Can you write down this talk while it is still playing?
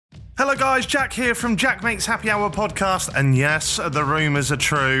Hello guys, Jack here from Jack Makes Happy Hour podcast, and yes, the rumours are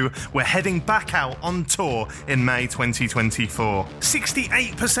true. We're heading back out on tour in May 2024.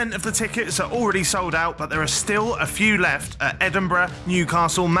 68% of the tickets are already sold out, but there are still a few left at Edinburgh,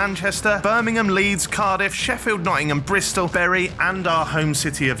 Newcastle, Manchester, Birmingham, Leeds, Cardiff, Sheffield, Nottingham, Bristol, Bury, and our home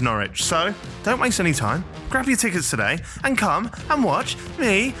city of Norwich. So, don't waste any time. Grab your tickets today and come and watch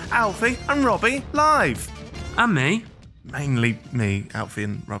me, Alfie, and Robbie live. And me. Mainly me, Alfie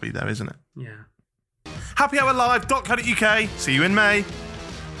and Robbie though, isn't it? Yeah. happyhourlive.co.uk. See you in May.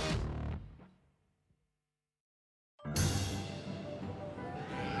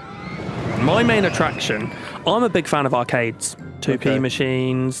 My main attraction, I'm a big fan of arcades. 2p Okay.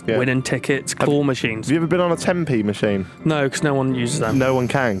 machines, Yeah. winning tickets, claw machines. Have you ever been on a 10p machine? No, because no one uses them. No one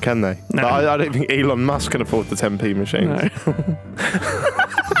can they? No. I don't think Elon Musk can afford the 10p machine. No.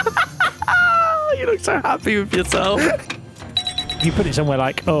 You look so happy with yourself. If you put it somewhere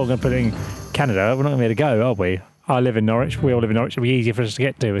like, I'm going to put it in Canada, we're not going to be able to go, are we? I live in Norwich. We all live in Norwich. It'll be easier for us to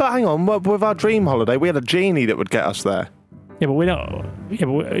get to. But hang on, with our dream holiday, we had a genie that would get us there. Yeah, but we're not. Yeah,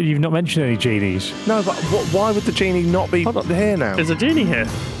 but you've not mentioned any genies. No, but why would the genie not be here now? There's a genie here.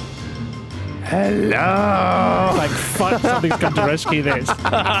 Hello! Like, fuck, something's come to rescue this.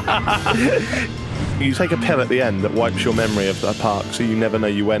 You take a pill at the end that wipes your memory of the park, so you never know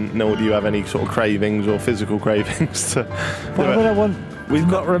you went, nor do you have any sort of cravings or physical cravings to Why would I want We've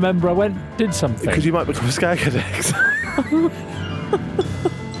not remember I did something? Because you might become a skag addict.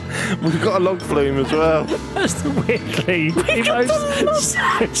 We've got a log flume as well. That's the weirdly the most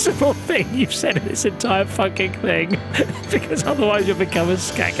sensible thing you've said in this entire fucking thing. Because otherwise you'll become a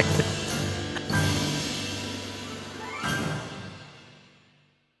skag addict.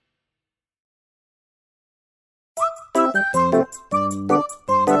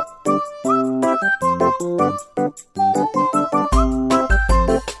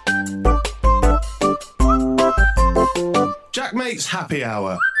 Jack Makes Happy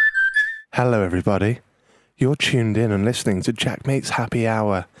Hour. Hello, everybody. You're tuned in and listening to Jack Mate's Happy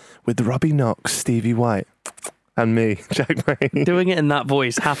Hour with Robbie Knox, Stevie White, and me, Jack Mate. Doing it in that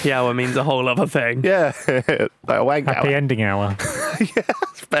voice, happy hour means a whole other thing. Yeah, like a wank Happy hour. ending hour. Yeah,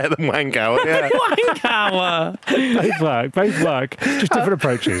 it's better than wank hour. Yeah. Wank hour. Both work. Just different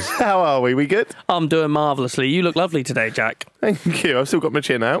approaches. How are we? We good? I'm doing marvellously. You look lovely today, Jack. Thank you. I've still got my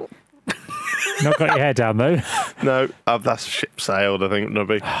chin out. Not got your hair down though. No, that's ship sailed, I think,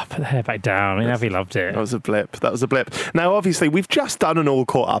 Nobby. Put the hair back down. I mean, Avi loved it. That was a blip. Now, obviously, we've just done an all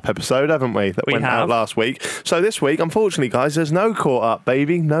caught up episode, haven't we? That went out last week. So this week, unfortunately, guys, there's no caught up,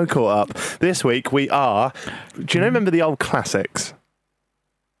 baby. No caught up. This week, we are... Do you remember the old classics?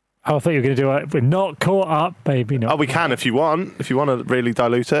 Oh, I thought you were going to do it. We're not caught up, baby. No. Oh, we can if you want. If you want to really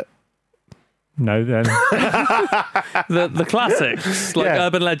dilute it. No, then. The classics, like Yeah.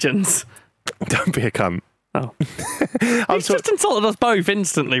 urban legends. Don't be a cunt. Oh. He's just insulted us both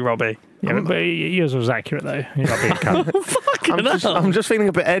instantly, Robbie. Yeah, but yours was accurate though. You're not being cunt. Fucking hell. I'm just feeling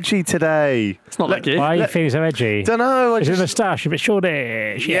a bit edgy today. It's not like you. Why are you feeling so edgy? Don't know. Is it a moustache? A bit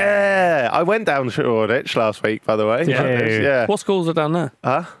shortish? Yeah, I went down to Shoreditch last week, by the way. Did you? Yeah. What schools are down there?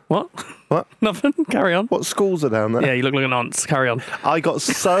 Huh? What? What? Nothing. Carry on. What schools are down there? Yeah, you look like an nonce. Carry on. I got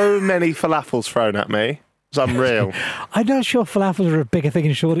so many falafels thrown at me. It's unreal. I'm not sure falafels are a bigger thing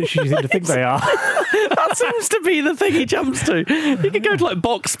in Shoreditch as you seem to think they are. That seems to be the thing he jumps to. You could go to like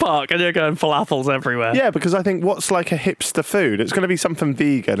Box Park and you're going falafels everywhere. Yeah, because I think what's like a hipster food? It's going to be something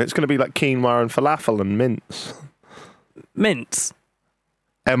vegan. It's going to be like quinoa and falafel and mince. Mints.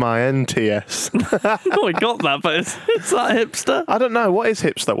 MINTS. Oh, I got that, but is that hipster? I don't know. What is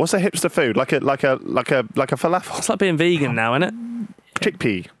hipster? What's a hipster food? Like a falafel? It's like being vegan now, isn't it?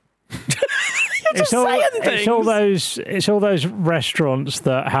 Chickpea. It's all those restaurants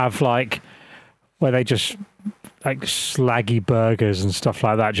that have like where they just like slaggy burgers and stuff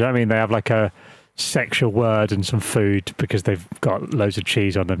like that. Do you know what I mean? They have like a sexual word and some food because they've got loads of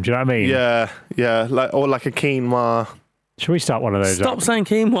cheese on them. Do you know what I mean? Yeah. Like a quinoa. Should we start one of those? Stop up? saying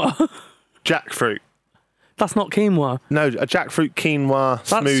quinoa. Jackfruit. That's not quinoa. No, a jackfruit quinoa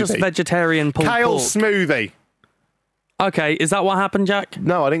That's smoothie. just vegetarian pulled Kale pork. smoothie. Okay, is that what happened, Jack?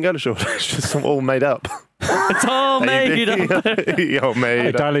 No, I didn't go to Shoreditch. It's just all made up. It's all made up. You're made Oh,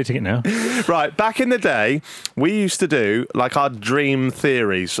 up. diluting it now. Right, back in the day, we used to do like our dream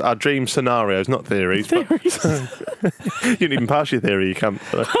theories, our dream scenarios, not theories. But you didn't even pass your theory, you can't.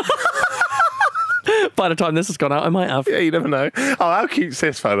 By the time this has gone out, I might have. Yeah, you never know. Oh, how cute's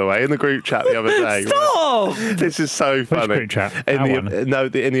this, by the way, in the group chat the other day. Stop! This is so funny. Which group chat?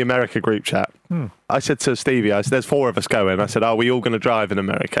 In the America group chat. I said to Stevie, there's 4 of us going. I said, are we all going to drive in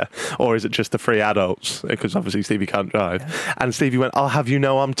America? Or is it just the 3 adults? Because obviously Stevie can't drive. Yeah. And Stevie went, I'll have you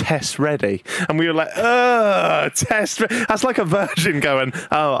know I'm test ready. And we were like, test ready. That's like a virgin going,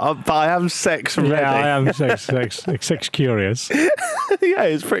 but I am sex ready. Yeah, I am sex curious. Yeah,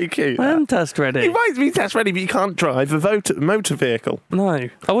 it's pretty cute. I am test ready. You might be test ready, but you can't drive a motor vehicle. No,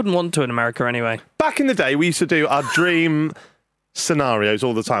 I wouldn't want to in America anyway. Back in the day, we used to do our dream scenarios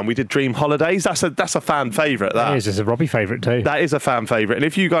all the time. We did dream holidays. That's a fan favourite. That is. It's a Robbie favourite too. That is a fan favourite. And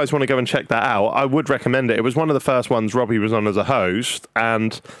if you guys want to go and check that out, I would recommend it. It was one of the first ones Robbie was on as a host,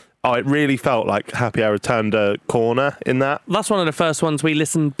 and it really felt like Happy Hour turned a corner in that. That's one of the first ones we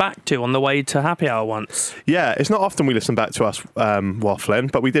listened back to on the way to Happy Hour once. Yeah, it's not often we listen back to us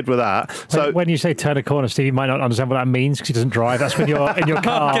waffling, but we did with that. So when you say turn a corner, Steve might not understand what that means because he doesn't drive. That's when you're in your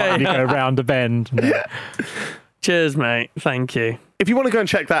car and you go around a bend. Cheers, mate. Thank you. If you want to go and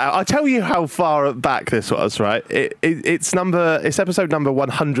check that out, I'll tell you how far back this was, right? It's episode number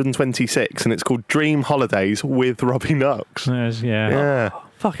 126, and it's called Dream Holidays with Robbie Knox. Yeah.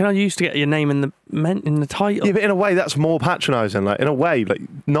 Fucking, I used to get your name in the title. Yeah, but in a way, that's more patronising. Like, in a way, like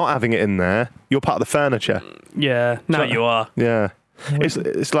not having it in there, you're part of the furniture. Yeah, now you are. Yeah.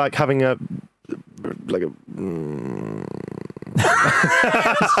 It's like having a... It's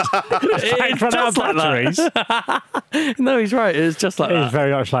just like that. No, he's right. It's just like that. It's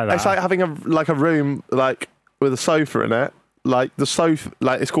very much like that. It's like having a room like with a sofa in it. Like the sofa,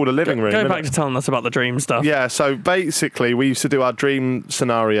 like it's called a living room. Go back to telling us about the dream stuff. Yeah, so basically we used to do our dream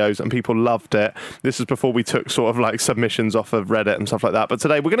scenarios and people loved it. This is before we took sort of like submissions off of Reddit and stuff like that. But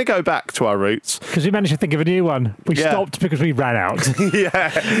today we're going to go back to our roots. Because we managed to think of a new one. We stopped because we ran out.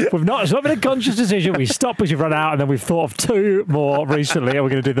 Yeah. It's not been a conscious decision. We stopped because we've run out, and then we've thought of 2 more recently, and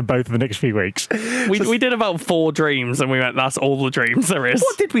we're going to do them both in the next few weeks. We did about 4 dreams, and we went, that's all the dreams there is.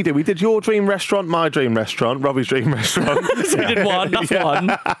 What did we do? We did your dream restaurant, my dream restaurant, Robbie's dream restaurant. So we did one. That's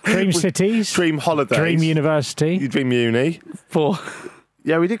one. Dream cities. Dream holidays. Dream university. Dream uni. 4.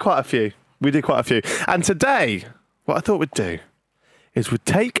 Yeah, we did quite a few. And today, what I thought we'd do is we'd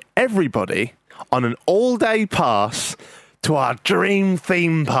take everybody on an all-day pass to our dream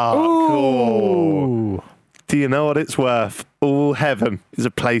theme park. Ooh. Do you know what it's worth? All heaven is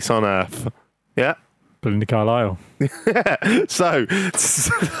a place on earth. Yeah? Belinda Carlisle. So,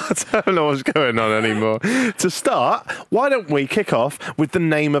 I don't know what's going on anymore. To start, why don't we kick off with the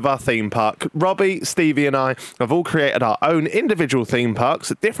name of our theme park? Robbie, Stevie and I have all created our own individual theme parks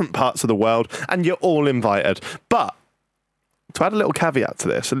at different parts of the world, and you're all invited. But to add a little caveat to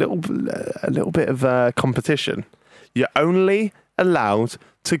this, a little bit of competition, you're only allowed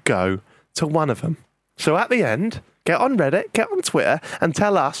to go to one of them. So at the end, get on Reddit, get on Twitter, and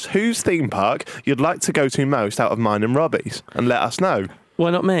tell us whose theme park you'd like to go to most out of mine and Robbie's, and let us know.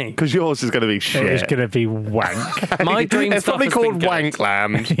 Why not me? Because yours is going to be shit. It's going to be wank. My dream It's stuff probably has called been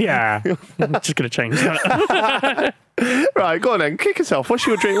Wankland. Yeah. I'm just going to change that. Right, go on then. Kick yourself. What's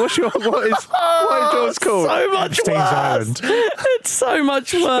your dream? What is yours called? So much Epstein's worse. Island. It's so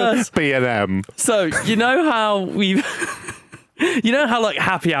much worse. B&M. So, you know how we've... You know how like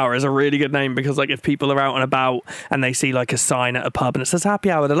Happy Hour is a really good name because like if people are out and about and they see like a sign at a pub and it says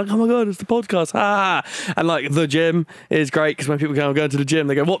Happy Hour, they're like, oh my god, it's the podcast, and like the gym is great because when people go to the gym,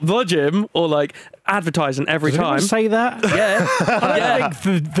 they go, what, the gym? Or like advertising every Does time. anyone say that? Yeah. I don't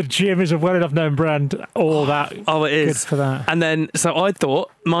think the gym is a well enough known brand. All that. Oh, it is. Good for that. And then so I thought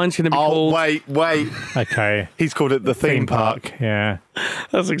mine's going to be called. Wait. Okay. He's called it the theme park. Yeah.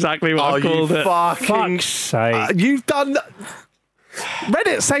 That's exactly what I called it. Fuck's sake. You've done...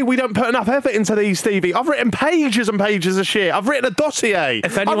 Reddit say we don't put enough effort into these, Stevie. I've written pages and pages of shit. I've written a dossier.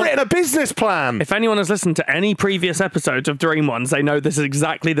 I've written a business plan. If anyone has listened to any previous episodes of Dream Ones, they know this is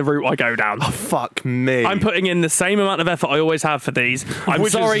exactly the route I go down. Oh, fuck me. I'm putting in the same amount of effort I always have for these. I'm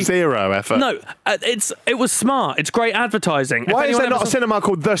Which sorry. is 0 effort. No, it was smart. It's great advertising. Why is there not a cinema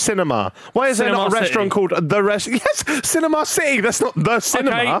called The Cinema? Why is there not a restaurant called The Restaurant? Yes, Cinema City. That's not The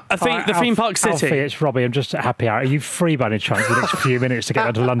Cinema. Okay, I think the Theme Park City. Alfie, it's Robbie. I'm just at Happy Hour. Are you free by any chance for the next few minutes to get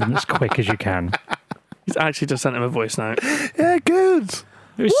down to London as quick as you can? He's actually just sent him a voice note. Yeah, good.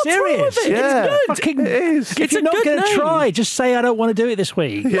 It was What's serious. wrong with it? Yeah. It's good. Fucking, It is. if It's you're a not good going to name. try, just say I don't want to do it this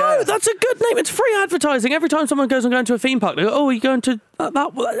week. No, that's a good name. It's free advertising. Every time someone goes, I'm going to a theme park, they go, oh, are you going to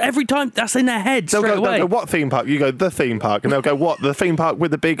that? Every time, that's in their heads They'll straight go, away. they'll go, what theme park? You go, the theme park. And they'll go, what? The theme park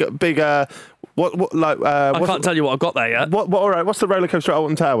with the big what like... I can't tell you what I've got there yet. All right, what's the roller coaster at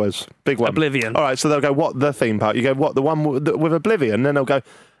Alton Towers? Big one. Oblivion. All right, so they'll go, what? The theme park. You go, what? The one with Oblivion? And then they'll go,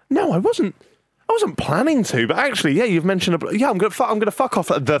 no, I wasn't I wasn't planning to, but actually, yeah, you've mentioned. I'm gonna fuck off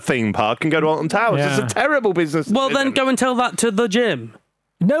at the theme park and go to Alton Towers. Yeah. It's a terrible business. Well, then go and tell that to the gym.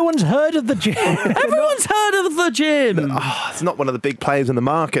 No one's heard of the gym. Everyone's heard of the gym, It's not one of the big players in the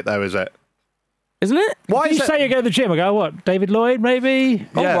market, though, is it? isn't it? Why You is it? say you go to the gym. I go, what? David Lloyd, maybe?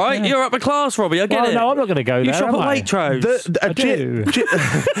 All right, you're upper class, Robbie. I get Well, it. no, I'm not going to go You there. shop am at I? Waitrose. A I gym, do.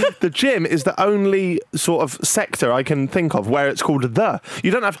 the gym is the only sort of sector I can think of where it's called the. You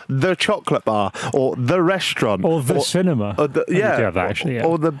don't have the chocolate bar or the restaurant Or the cinema. Or the, Oh, you yeah, do have that, actually, yeah.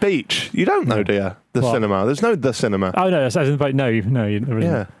 or the beach. You don't know, do you? The What? cinema. There's no the cinema. Oh, no, that's like, no, there isn't.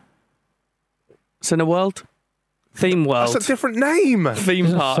 Yeah, Cineworld, Theme World, that's a different name. Theme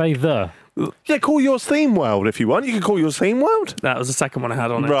Doesn't Park. say the. Yeah, call yours Theme World if you want. You can call yours Theme World. That was the second one I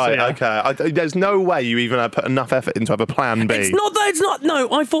had on it. Right, so yeah. okay. There's no way you even have put enough effort into have a plan B. It's not that. It's not. No,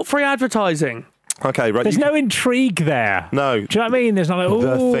 I thought free advertising. Okay, right. There's no intrigue there. No. Do you know what I mean? There's not like,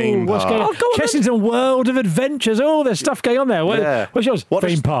 The oh, theme what's park. going on? Oh, go on then. Chessington World of Adventures. Oh, there's stuff going on there. Yeah. What's yours? What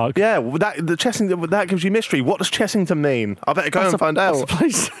Theme does- park. Yeah, well, the Chessington, that gives you mystery. What does Chessington mean? I better go and find out.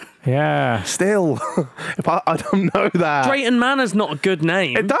 Place. Yeah. Still, if I don't know that. Drayton Manor's not a good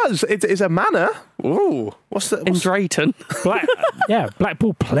name. It does. It's a manor. Ooh, what's In that? Drayton.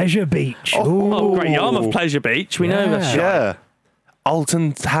 Blackpool Pleasure Beach. Oh, great. Ooh. Yarmouth Pleasure Beach. We know that. Yeah,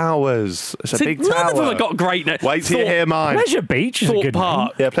 Alton Towers. It's a See, big none tower. of them have got great names. Wait till you hear mine. Pleasure Beach is a Thorpe good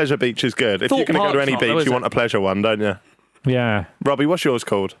Park. Yeah, Pleasure Beach is good. If Thorpe you're going to go to Park's any not, though, beach, is you it? want a pleasure one, don't you? name. Yeah. Robbie, what's yours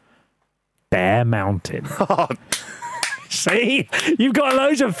called? Bear Mountain. See? You've got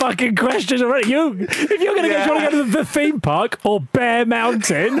loads of fucking questions already. If you're going to go to the theme park or Bear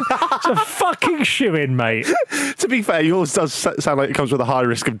Mountain, it's a fucking shoe-in, mate. To be fair, yours does sound like it comes with a high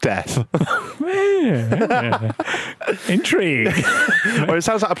risk of death. Yeah. Intrigue. Well, it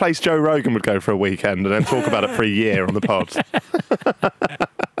sounds like a place Joe Rogan would go for a weekend and then talk about it for a year on the pod.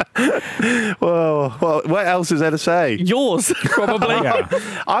 well, what else is there to say? Yours, probably. Yeah.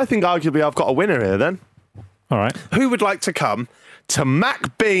 I think arguably I've got a winner here then. All right. Who would like to come to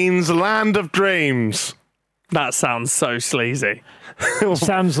Mac Bean's Land of Dreams? That sounds so sleazy.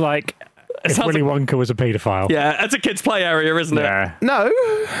 Sounds like if sounds Willy Wonka was a paedophile. Yeah, it's a kids' play area, isn't it? Yeah. No.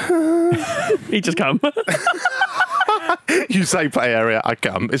 He just come. You say play area, I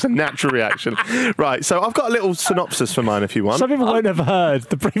come. It's a natural reaction. Right, so I've got a little synopsis for mine if you want. Some people won't have heard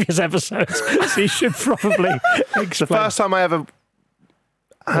the previous episodes, so you should probably The explain. first time I ever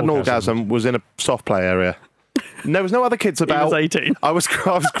had an orgasm was in a soft play area. There was no other kids He about. was 18. I was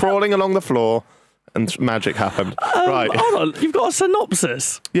crawling along the floor and magic happened. Right. Hold on, you've got a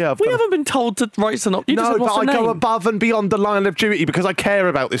synopsis. Yeah, I've We got- haven't been told to write synopsis. No, but I go above and beyond the line of duty because I care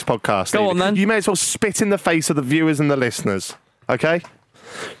about this podcast. Go on, then. You may as well spit in the face of the viewers and the listeners. Okay?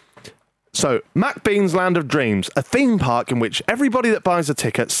 So, Mac Bean's Land of Dreams, a theme park in which everybody that buys a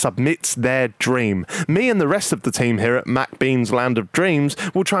ticket submits their dream. Me and the rest of the team here at Mac Bean's Land of Dreams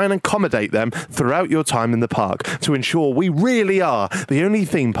will try and accommodate them throughout your time in the park to ensure we really are the only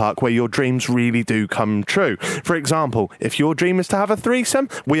theme park where your dreams really do come true. For example, if your dream is to have a threesome,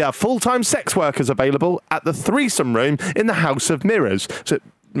 we have full-time sex workers available at the threesome room in the House of Mirrors. So it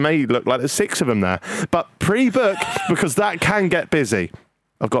may look like there's 6 of them there, but pre-book because that can get busy.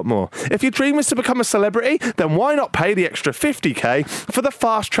 I've got more. If your dream is to become a celebrity, then why not pay the extra 50k for the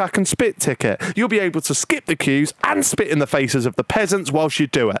fast track and spit ticket? You'll be able to skip the queues and spit in the faces of the peasants whilst you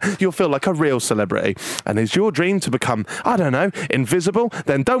do it. You'll feel like a real celebrity. And is your dream to become, I don't know, invisible?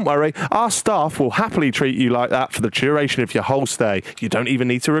 Then don't worry, our staff will happily treat you like that for the duration of your whole stay. You don't even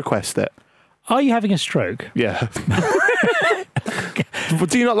need to request it. Are you having a stroke? Yeah.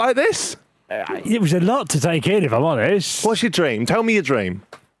 Do you not like this? It was a lot to take in, if I'm honest. What's your dream? Tell me your dream.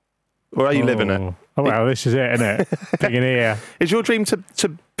 Or are you living it? Oh, well, this is it, isn't it? Big in here. Is your dream to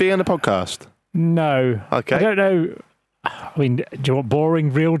be on a podcast? No. Okay. I don't know. I mean, do you want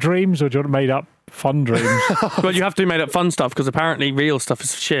boring real dreams or do you want made up fun dreams? Well, you have to make up fun stuff because apparently real stuff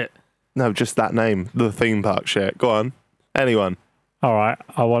is shit. No, just that name. The theme park shit. Go on. Anyone. All right.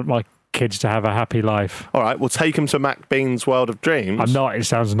 I want my kids to have a happy life. All right, we'll take them to Mac Bean's World of Dreams. I'm not. It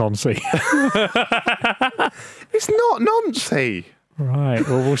sounds noncy. It's not noncy. Right.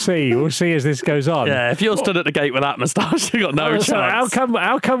 Well, we'll see. We'll see as this goes on. Yeah, if you're stood at the gate with that moustache, you've got no chance. So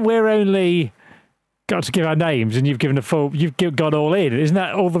how come we're only got to give our names and you've given a full? You've gone all in. Isn't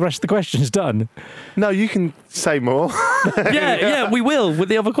that all the rest of the questions done? No, you can say more. yeah, we will with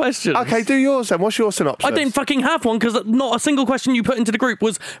the other questions. Okay, do yours then. What's your synopsis? I didn't fucking have one because not a single question you put into the group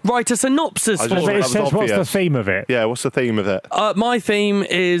was write a synopsis I for just- it. It that was says what's the obvious. theme of it? Yeah, what's the theme of it? My theme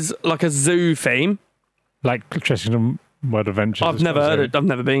is like a zoo theme. Like Chessington World Adventures. I've never heard it. I've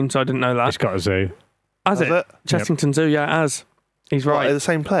never been, so I didn't know that. It's got a zoo. Has Has it? it? Chessington Zoo, yeah, as. He's What, right. at the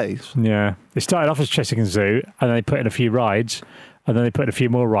same place. Yeah. They started off as Chessington Zoo, and then they put in a few rides, and then they put in a few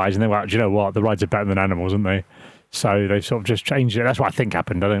more rides, and they went, do you know what? The rides are better than animals, aren't they? So they've sort of just changed it. That's what I think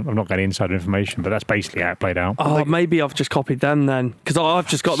happened. I'm not getting inside information, but that's basically how it played out. Oh, maybe I've just copied them then. Because I've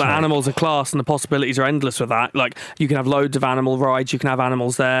just got that animals are class and the possibilities are endless with that. Like, you can have loads of animal rides, you can have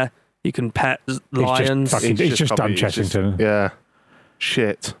animals there, you can pet lions. He's just done Chessington. Yeah.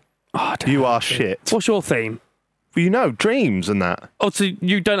 Shit. Oh, You are shit. What's your theme? Well, you know, dreams and that. Oh, so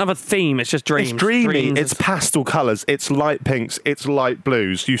you don't have a theme, it's just dreams. It's dreamy. Dreams It's is- pastel colours. It's light pinks. It's light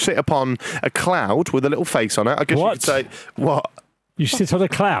blues. You sit upon a cloud with a little face on it. I guess you What? could say, what? You sit on a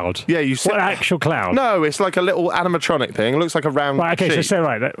cloud? Yeah, you sit. What actual cloud? No, it's like a little animatronic thing. It looks like a round Right, okay, sheep. so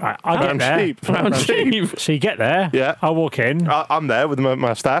I get Round there. sheep. Round sheep. So you get there. Yeah. I walk in. I'm there with my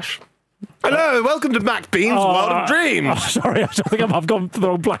moustache. Hello, welcome to Mac Bean's World of Dreams. Oh, sorry, I think I've gone to the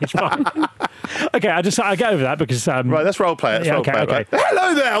wrong place. Okay, I get over that because. Right, let's role play it. Yeah, okay. Right?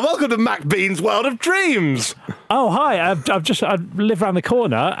 Hello there, welcome to Mac Bean's World of Dreams. Oh, hi! I live around the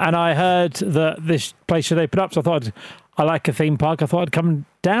corner, and I heard that this place had opened up. So I thought I like a theme park. I thought I'd come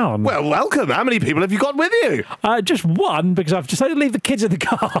down. Well, welcome. How many people have you got with you? Just one because I've decided to leave the kids in the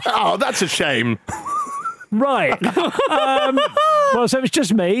car. Oh, that's a shame. Right. Well, so it's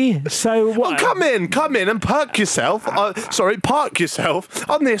just me. So what? Well, come in and park yourself on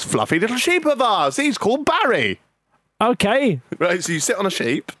this fluffy little sheep of ours. He's called Barry. Okay. Right, so you sit on a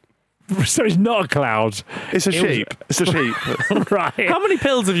sheep. So it's not a cloud. It's a sheep. It's a sheep. Right. How many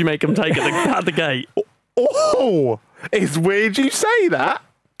pills have you make them take at the gate? Oh, it's weird you say that.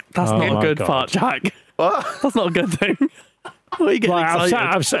 That's Oh not a my good God. part, Jack. What? That's not a good thing. Why are you getting Right, excited?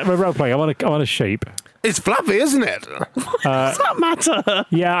 I'm sat role playing. I'm on a sheep. It's fluffy, isn't it? Does that matter?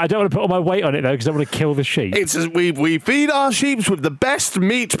 Yeah, I don't want to put all my weight on it though because I want to kill the sheep. We feed our sheep with the best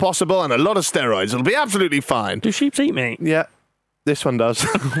meat possible and a lot of steroids. It'll be absolutely fine. Do sheep eat meat? Yeah, this one does.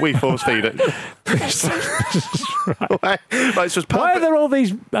 We force feed it. Right, so it's Why are perfect. there all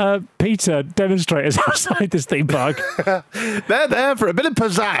these PETA demonstrators outside this theme park? They're there for a bit of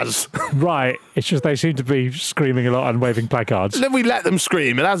pizzazz. Right, it's just they seem to be screaming a lot and waving placards. Then we let them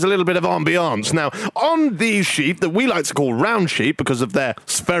scream. It adds a little bit of ambiance. Now, on these sheep that we like to call round sheep because of their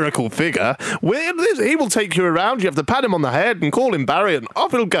spherical figure, he will take you around. You have to pat him on the head and call him Barry, and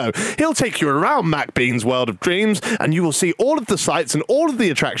off he'll go. He'll take you around Mac Bean's World of Dreams, and you will see all of the sights and all of the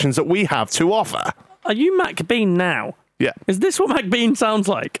attractions that we have to offer. Are you Mac Bean now? Yeah, Is this what Mac Bean sounds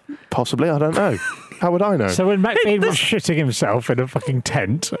like? possibly. I don't know. How would I know? So when Mac Bean was shitting himself in a fucking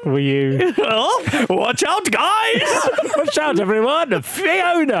tent, were you... Oh, watch out, guys! Watch out, everyone!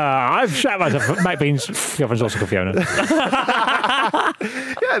 Fiona! I've shot myself. Mac Bean's girlfriend's also called Fiona.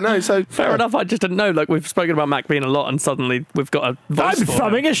 Yeah, no, so... Fair enough, I just didn't know. Like, we've spoken about Mac Bean a lot, and suddenly we've got a voice I'm for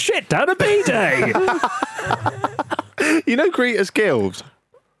thumbing him. a shit down a B-day! You know Greeters Guild?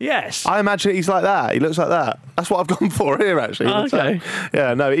 Yes. I imagine he's like that. He looks like that. That's what I've gone for here, actually. Oh, okay.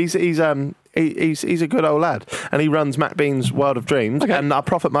 Yeah, no, he's a good old lad, and he runs Mac Bean's World of Dreams, Okay. and our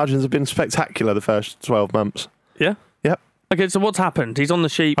profit margins have been spectacular the first 12 months. Yeah? Yep. Okay, so what's happened? He's on the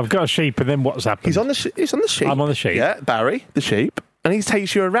sheep. I've got a sheep, and then what's happened? He's on the sheep. I'm on the sheep. Yeah, Barry, the sheep, and he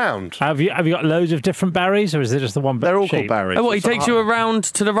takes you around. Have you got loads of different Barrys, or is it just the one They're all sheep? called Barry. Oh, what, he takes you around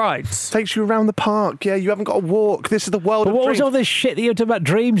to the rides? Takes you around the park. Yeah, you haven't got to walk. This is the world But of what dreams. was all this shit that you were talking about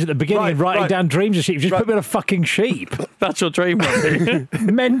dreams at the beginning and writing Right. down dreams of sheep? Just Right. put me on a fucking sheep. That's your dream, Robbie.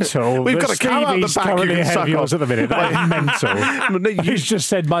 Mental. We've that got a cow out the Stevie's back you currently can ahead suck of yours on. at the minute. That is mental. No, you- He's just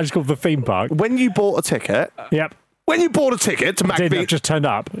said mine's called the theme park. when you bought a ticket, Yep. to Mac Did Bean, that just turned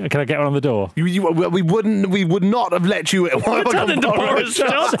up? Can I get one on the door? we would not have let you in. Why would I Turn into borrow Boris a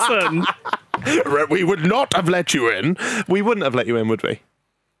shot? Johnson. We would not have let you in. We wouldn't have let you in, would we?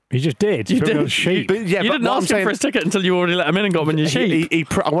 You just did. You put me did. on a sheep. But, yeah, You but didn't what I'm ask him saying, for his ticket until you already let him in and got him in your sheep.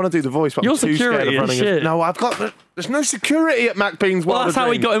 I want to do the voice, but Your I'm too scared security of is running. shit. No, there's no security at Mac Bean's Well, World that's of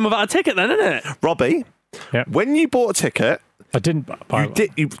how he Dreams. got in without a ticket then, isn't it? Robbie, Yep. when you bought a ticket, I didn't buy one.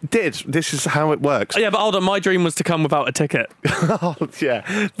 you did. This is how it works. Yeah, but hold on, my dream was to come without a ticket. Oh,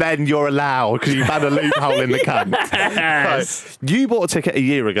 yeah. Then you're allowed because you've had a loophole in the cunt. Right. You bought a ticket a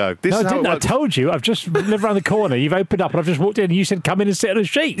year ago. This No, I is how didn't. it I works. told you. I've just lived around the corner. You've opened up and I've just walked in and you said, come in and sit on a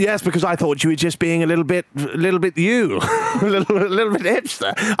sheep. Yes, because I thought you were just being a little bit you, a little bit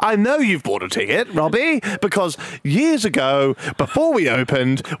hipster. I know you've bought a ticket, Robbie, because years ago, before we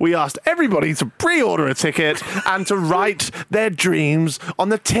opened, we asked everybody to pre-order a ticket and to write their dreams on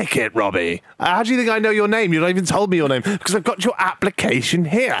the ticket, Robbie. How do you think I know your name? You've not even told me your name because I've got your application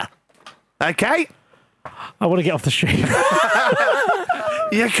here. Okay? I want to get off the sheep.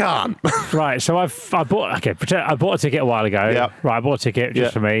 You can't. Right, so I bought a ticket a while ago. Yeah. Right, I bought a ticket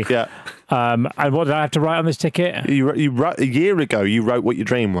just for me. Yeah. And what did I have to write on this ticket? You wrote, a year ago, you wrote what your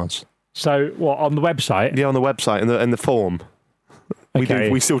dream was. So, what, on the website? Yeah, on the website, in the form. Okay.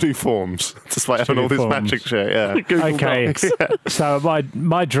 We still do forms, despite having all this magic shit, yeah. Okay, Yeah. so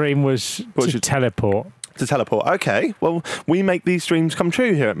my dream was to teleport. To teleport. Okay, well, we make these dreams come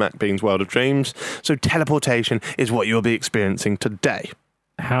true here at Mac Bean's World of Dreams, so teleportation is what you'll be experiencing today.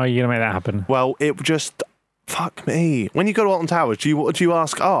 How are you going to make that happen? Well, it just... Fuck me. When you go to Alton Towers, do you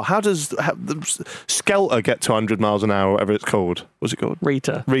ask, how does the Skelter get to 100 miles an hour, whatever it's called? What's it called?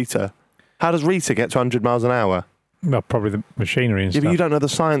 Rita. How does Rita get to 100 miles an hour? Well, probably the machinery and Yeah, stuff. but you don't know the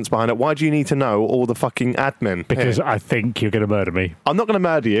science behind it. Why do you need to know all the fucking admin? Because here? I think you're going to murder me. I'm not going to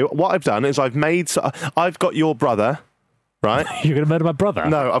murder you. What I've done is I've got your brother, right? You're going to murder my brother?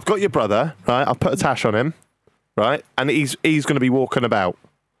 No, I've got your brother, right? I've put a tash on him, right? And he's going to be walking about.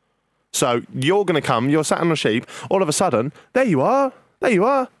 So you're going to come, you're sat on a sheep, all of a sudden, there you are.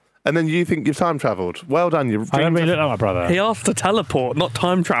 And then you think you've time travelled. Well done. I don't really look like my brother. He asked to teleport, not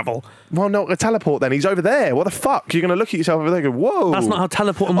time travel. Well, no, a teleport then. He's over there. What the fuck? You're going to look at yourself over there and go, whoa. That's not how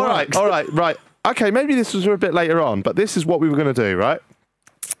teleporting works. All right. Okay, maybe this was a bit later on, but this is what we were going to do, right?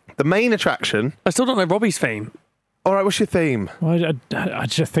 The main attraction... I still don't know Robbie's theme. All right, what's your theme? Well, I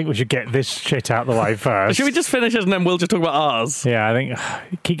just think we should get this shit out of the way first. Should we just finish it and then we'll just talk about ours? Yeah, I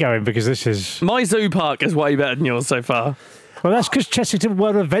think... Keep going, because this is... My zoo park is way better than yours so far. Well, that's because Chessington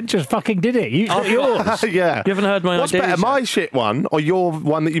World of Adventures fucking did it. Yours. Yeah. You haven't heard my What's ideas better, yet? my shit one or your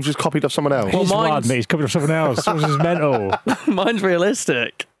one that you've just copied off someone else? Well, He's mine's- one, he's copied off someone else. This is mental. Mine's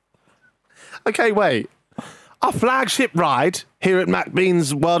realistic. Okay, wait. Our flagship ride here at Mac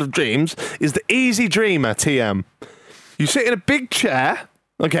Bean's World of Dreams is the Easy Dreamer TM. You sit in a big chair,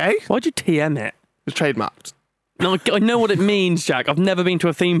 okay? Why'd you TM it? It's trademarked. No, I know what it means, Jack. I've never been to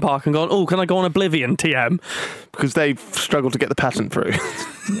a theme park and gone, oh, can I go on Oblivion, TM? Because they've struggled to get the patent through.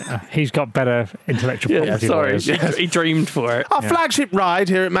 He's got better intellectual property Sorry, lawyers. he dreamed for it. Our flagship ride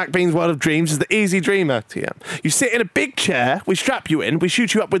here at Mac Bean's World of Dreams is the Easy Dreamer TM. You sit in a big chair, we strap you in, we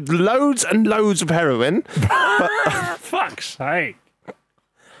shoot you up with loads and loads of heroin. Fuck's sake.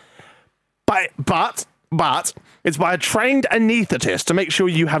 But it's by a trained anaesthetist to make sure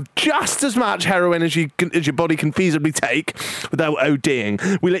you have just as much heroin as your body can feasibly take without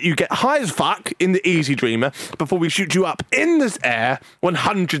ODing. We let you get high as fuck in the Easy Dreamer before we shoot you up in the air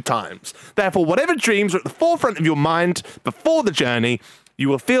 100 times. Therefore, whatever dreams are at the forefront of your mind before the journey, you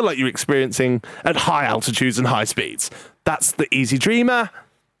will feel like you're experiencing at high altitudes and high speeds. That's the Easy Dreamer.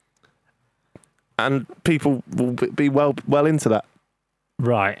 And people will be well into that.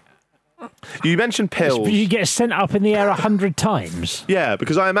 Right. You mentioned pills. You get sent up in the air 100 times. Yeah,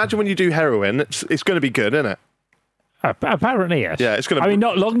 because I imagine when you do heroin, it's going to be good, isn't it? Apparently, yes. Yeah, it's going to. I mean,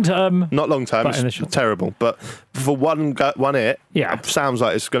 not long term. Not long term. But It's terrible, but for one hit, Yeah. it sounds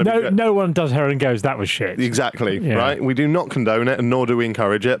like it's going to be good. No one does heron and goes, that was shit. Exactly, Yeah. right? We do not condone it, and nor do we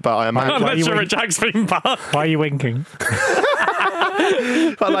encourage it. But I imagine, I'm not sure at Jack's theme park. Why are you winking?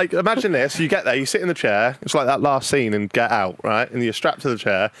 but like, imagine this: you get there, you sit in the chair. It's like that last scene in Get Out, right? And you're strapped to the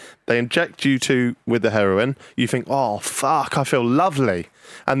chair. They inject you with the heroin. You think, oh fuck, I feel lovely,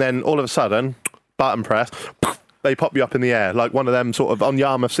 and then all of a sudden, button press. They pop you up in the air like one of them sort of on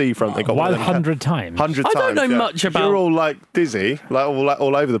Yarmouth seafront. They got 100 times. 100 I times. don't know much about- You're all like dizzy, like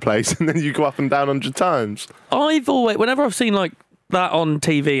all over the place, and then you go up and down 100 times. I've always, whenever I've seen like that on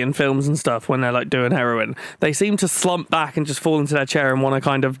TV and films and stuff, when they're like doing heroin, they seem to slump back and just fall into their chair and want to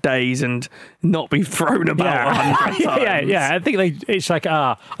kind of daze and not be thrown about 100 times. Yeah. I think it's like,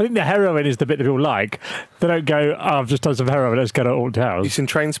 I think the heroin is the bit that people like. They don't go, I've just done some heroin, let's go to Alton You Towers. seen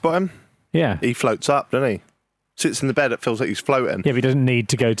Trainspotting? Yeah. He floats up, doesn't he? Sits in the bed, it feels like he's floating. Yeah, but he doesn't need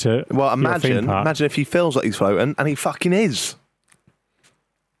to go to. Well, your theme park. imagine if he feels like he's floating, and he fucking is.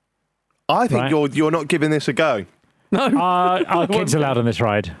 I think Right. you're not giving this a go. No. Our kids allowed on this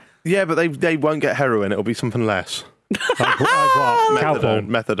ride. Yeah, but they won't get heroin. It'll be something less. Like what? Cowbell.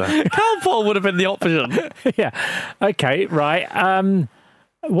 Methadone. Cowbell would have been the option. Yeah. Okay, right.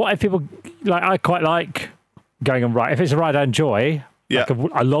 What if people like? I quite like going on ride. If it's a ride I enjoy, Yeah.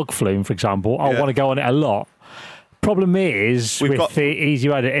 like a log flume, for example, I Yeah. want to go on it a lot. Problem is, We've with got- the Easy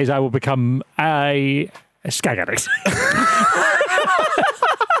Rider, is I will become a skag addict.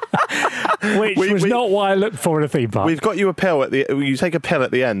 Which was not what I looked for in a theme park. We've got you a pill you take a pill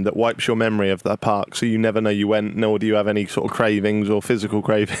at the end that wipes your memory of the park, so you never know you went, nor do you have any sort of cravings or physical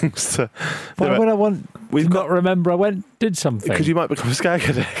cravings. Why would I want We've to got- not remember I did something? Because you might become a skag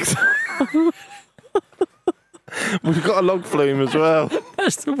addict. We've got a log flume as well.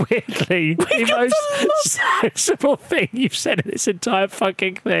 That's weirdly the most sensible thing you've said in this entire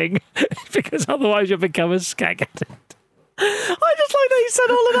fucking thing. Because otherwise you'll become a skag addict. I just like that he said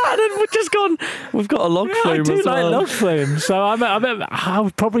all of that, and then we've just gone. We've got a log flume I do as like well. log flume, so I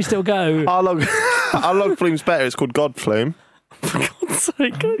would probably still go. Our log flume's better. It's called God Flume. For God's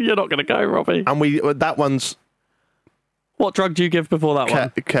sake, you're not going to go, Robbie. And that one's What drug do you give before that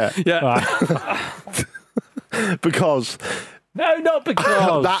one? Ket. Yeah. Right. Because No, not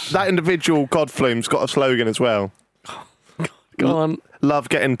because. that individual God Flume's got a slogan as well. Go on. Love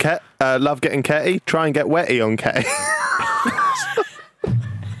getting ketty. Try and get wetty on ketty.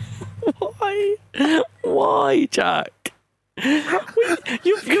 Why, Jack?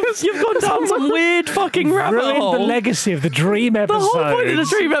 You've gone down some weird fucking rabbit Ruined hole. the legacy of the Dream The episode. whole point of the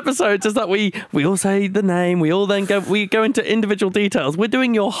Dream episodes is that we all say the name, we all then go into individual details. We're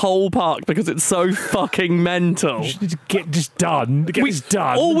doing your whole park because it's so fucking mental. Get this done. Get this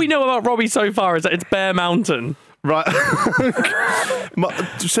done. All we know about Robbie so far is that it's Bear Mountain. Right.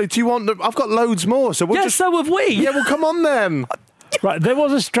 So do you want? I've got loads more. So we'll Yeah, just. so have we. Yeah, well, come on then. Right, there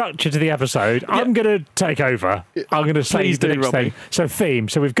was a structure to the episode. I'm going to take over. I'm going to say Please the do, next Robbie. thing. So theme.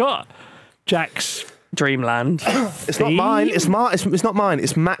 So we've got Jack's. Dreamland. It's not mine. It's not mine.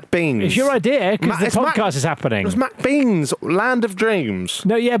 It's Mac Beans. It's your idea because the It's Mac- podcast is happening. It's Mac Beans, Land of Dreams.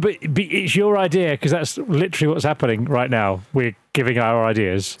 No, yeah, but it's your idea because that's literally what's happening right now. We're giving our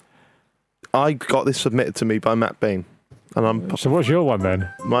ideas. I got this submitted to me by Matt Bean, and So what's your one then?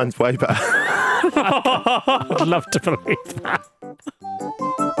 mine's way better. I'd love to believe that.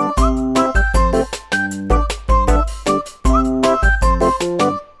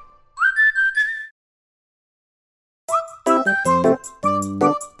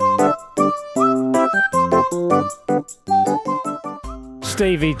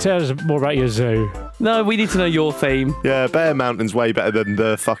 Stevie, tell us more about your zoo. No, we need to know your theme. Yeah, Bear Mountain's way better than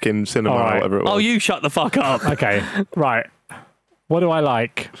the fucking cinema All right. or whatever it was. Oh, you shut the fuck up. Okay, right. What do I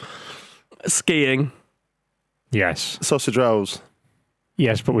like? Skiing. Yes. Sausage rolls.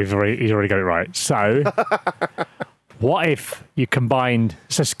 Yes, but he's already got it right. So, what if you combined...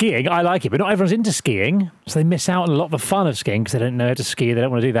 So skiing, I like it, but not everyone's into skiing, so they miss out on a lot of the fun of skiing because they don't know how to ski, they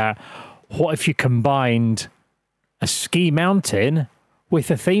don't want to do that. What if you combined a ski mountain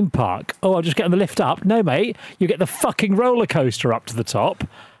with a theme park? Oh, I'll just get on the lift up. No, mate, you get the fucking roller coaster up to the top,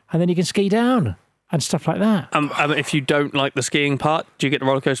 and then you can ski down and stuff like that. If you don't like the skiing part, do you get the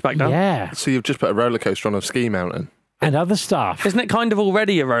roller coaster back down? Yeah, So you've just put a roller coaster on a ski mountain. and other stuff. Isn't it kind of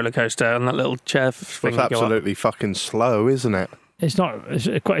already a roller coaster on that little chair thing? It's you go up? absolutely fucking slow, isn't it? It's not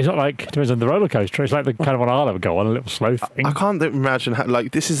like, it depends on the roller coaster. It's like the kind of one I'll ever go on, a little slow thing. I can't imagine how,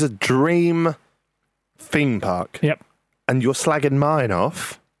 like, this is a dream theme park. Yep. And you're slagging mine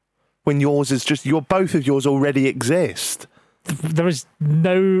off when yours is just, both of yours already exist. There is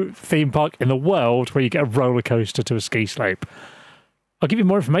no theme park in the world where you get a roller coaster to a ski slope. I'll give you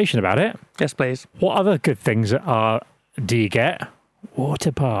more information about it. Yes, please. What other good things do you get?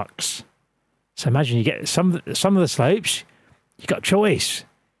 Water parks. So imagine you get some of the slopes. You got choice.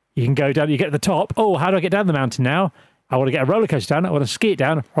 You can go down. You get to the top. Oh, how do I get down the mountain now? I want to get a roller coaster down. I want to ski it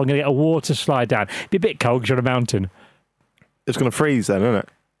down. Or I'm going to get a water slide down. It'd be a bit cold because you're on a mountain. It's going to freeze then, isn't it?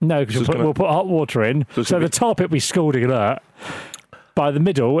 No, because we'll put hot water in. So at the top it'll be scalding alert. By the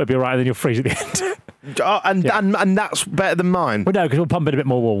middle it'll be all right, and then you'll freeze at the end. And that's better than mine. Well, no, because we'll pump in a bit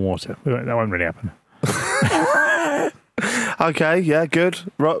more warm water. That won't really happen. Okay, yeah, good.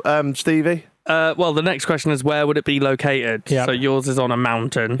 Stevie? Well, the next question is where would it be located? Yeah. So yours is on a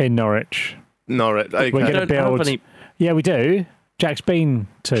mountain. In Norwich. Norwich. Okay. We're You going to don't have build. any- Yeah, we do. Jack's been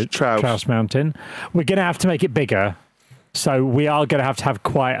to Trouse. Trouse Mountain. We're going to have to make it bigger. So we are going to have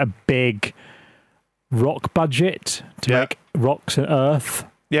quite a big rock budget to Yeah. make rocks and earth.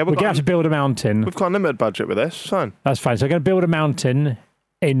 Yeah, We're going to have to build a mountain. we've got a limited budget with this. Fine. That's fine. So we're going to build a mountain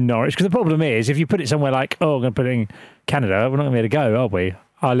in Norwich. Because the problem is, if you put it somewhere like, oh, I'm going to put it in Canada, we're not going to be able to go, are we?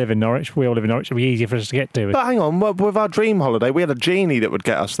 I live in Norwich. We all live in Norwich. It'll be easier for us to get to. But hang on, with our dream holiday, we had a genie that would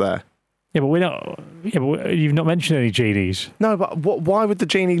get us there. Yeah, but we're not. Yeah, but you've not mentioned any genies. No, but why would the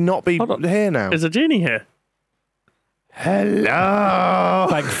genie not be Hold on. here now? Is a genie here? Hello.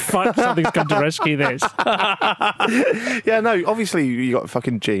 Like, fuck, something's come to rescue this. Yeah, no. Obviously, you got a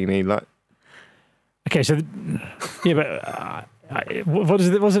fucking genie. Like, Okay, so yeah, but what does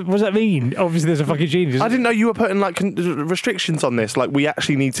that mean? Obviously, there's a fucking genie. I didn't know you were putting like restrictions on this. Like, we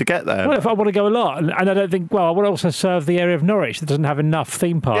actually need to get there. Well, if I want to go a lot, and I don't think, well, I want to also serve the area of Norwich that doesn't have enough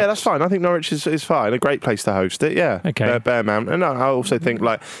theme parks. Yeah, that's fine. I think Norwich is fine. A great place to host it. Yeah. Okay. Bear Mountain. And I also think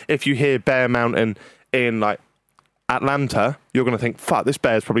like if you hear Bear Mountain in like Atlanta, you're going to think, fuck, this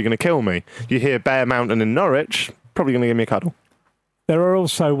bear's probably going to kill me. You hear Bear Mountain in Norwich, probably going to give me a cuddle. There are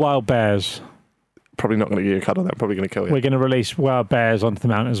also wild bears. Probably not going to give you a cuddle. They're probably going to kill you. We're going to release wild bears onto the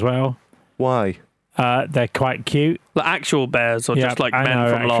mountain as well. Why? They're quite cute. Like actual bears or just like men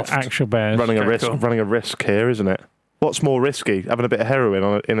from Loft? Actual bears. Running a risk, cool. running a risk here, isn't it? What's more risky, having a bit of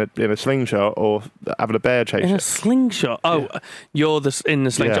heroin in a slingshot, or having a bear chase In you? a slingshot? Oh, you're in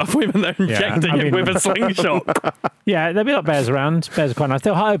the slingshot. Yeah. Women they're injecting it with a slingshot. Yeah, there'll be like bears around. Bears are quite nice.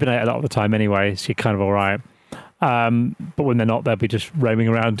 They'll hibernate a lot of the time anyway, so you're kind of all right. But when they're not, they'll be just roaming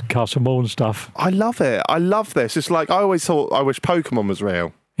around Castle Moor and stuff. I love it. I love this. It's like I always thought I wish Pokemon was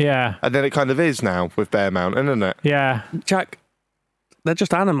real. Yeah. And then it kind of is now with Bear Mountain, isn't it? Yeah. Jack, they're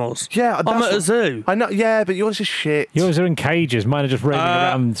just animals. Yeah, I'm at a zoo. I know. Yeah, but yours is shit. Yours are in cages. Mine are just roaming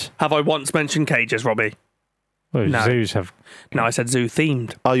around. Have I once mentioned cages, Robbie? Well, No. zoos have. No, I said zoo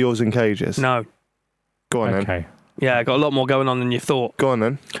themed. Are yours in cages? No. Go on then. Okay. Yeah, I got a lot more going on than you thought. Go on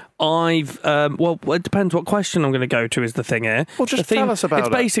then. Well, it depends what question I'm going to go to is the thing here. Well, just The theme, tell us about it's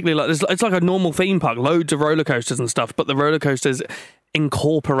it. basically like it's like a normal theme park, loads of roller coasters and stuff, but the roller coasters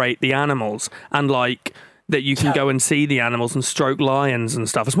incorporate the animals and like that you can go and see the animals and stroke lions and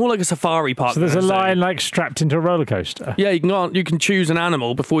stuff. It's more like a safari park. So there's a than zoo. lion like strapped into a roller coaster. Yeah, you can choose an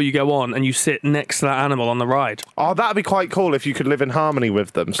animal before you go on, and you sit next to that animal on the ride. Oh, that'd be quite cool if you could live in harmony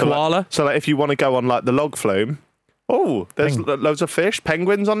with them. So Koala? Like if you want to go on like the log flume. Oh, there's loads of fish,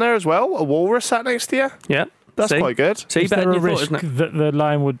 penguins on there as well. A walrus sat next to you. Yeah, That's see? quite good. See, Is better there than a you thought, risk isn't it? that the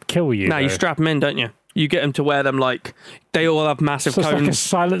lion would kill you? No, you though? strap them in, don't you? You get them to wear them like they all have massive So it's like a cones.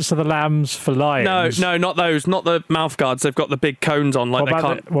 Silence of the Lambs for lions. No, not those. Not the mouth guards. They've got the big cones on, like What they about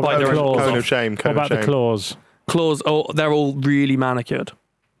can't the- what bite about their the own claws? claws Cone off. of shame. What Cone about of the shame. claws? Claws, they're all really manicured.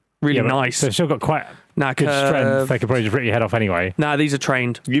 Really Yeah, but nice. They've still got quite Nah, good strength. curve. They could probably just rip your head off anyway. Nah, these are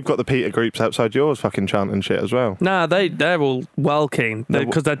trained. You've got the Peter groups outside yours fucking chanting shit as well. Nah, they're all well keen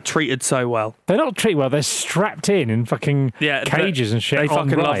because they're treated so well. They're not treated well. They're strapped in fucking Yeah, cages and shit. They on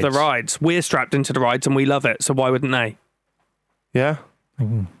fucking love the rides. rides. We're strapped into the rides and we love it. So why wouldn't they? Yeah.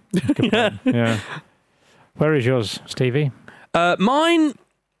 Yeah. Where is yours, Stevie? Mine,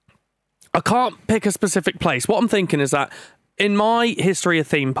 I can't pick a specific place. What I'm thinking is that in my history of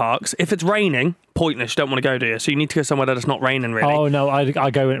theme parks, if it's raining, pointless. You don't want to go, do you? So you need to go somewhere that it's not raining, really. Oh no, I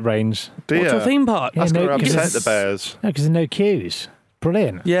go when it rains. Do What's you? a theme park? That's Yeah, going no, to 'cause upset it's- the bears. No, because there's no queues.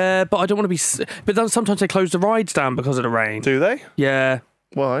 Brilliant. Yeah, but I don't want to be... But then sometimes they close the rides down because of the rain. Do they? Yeah,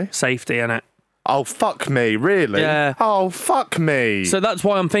 Why? safety, innit? Oh, fuck me. Really? Yeah. Oh, fuck me. So that's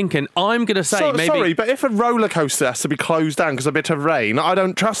why I'm thinking, I'm going to say maybe... Sorry, but if a roller coaster has to be closed down because of a bit of rain, I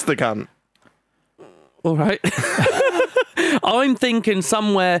don't trust the cunt. All right. I'm thinking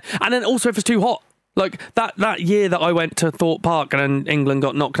somewhere... And then also if it's too hot. Like that year that I went to Thorpe Park and then England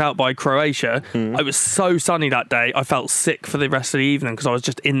got knocked out by Croatia, it was so sunny that day. I felt sick for the rest of the evening because I was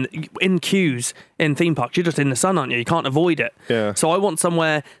just in queues in theme parks. You're just in the sun, aren't you? You can't avoid it. Yeah. So I want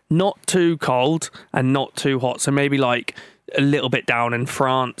somewhere not too cold and not too hot. So maybe like a little bit down in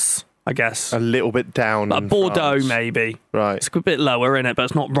France, I guess. A little bit down. Like in Bordeaux, France. maybe. Right. It's a bit lower in it, but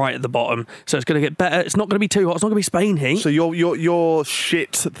it's not right at the bottom. So it's going to get better. It's not going to be too hot. It's not going to be Spain heat. So your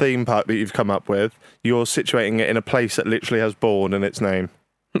shit theme park that you've come up with, you're situating it in a place that literally has Bourne in its name.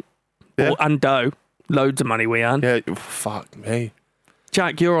 Yeah. And dough. Loads of money we earn. Yeah. Fuck me.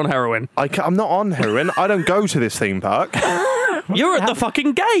 Jack, you're on heroin. I'm not on heroin. I don't go to this theme park. You're at the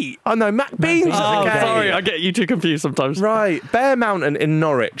fucking gate. Oh no, Mac Bean's Bean's at Oh, the gate. sorry, I get you too confused sometimes. Right, Bear Mountain in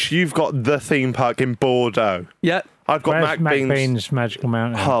Norwich. You've got the theme park in Bordeaux. Yeah. I've got Where's Mac Bean's Magical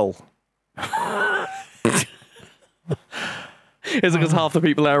Mountain? Hull. Is it because half the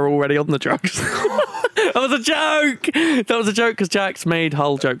people there are already on the drugs? That was a joke. That was a joke because Jack's made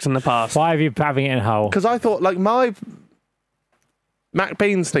Hull jokes in the past. Why have you having it in Hull? Because I thought, like, my Mac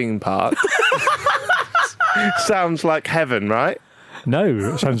Bean's theme park sounds like heaven, right? No,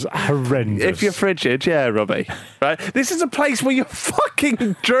 it sounds horrendous. If you're frigid, yeah, Robbie. Right? This is a place where your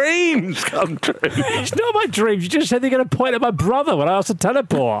fucking dreams come true. It's not my dream. You just said they're going to point at my brother when I asked to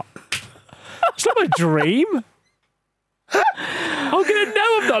teleport. It's not my dream. I'm going to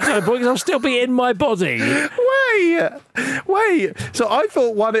know I'm not teleporting because I'll still be in my body. Wait. So I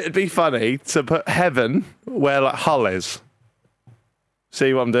thought, one, it'd be funny to put heaven where, like, Hull is.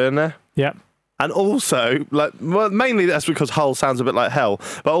 See what I'm doing there? Yep. And also, like, well, mainly that's because Hull sounds a bit like hell,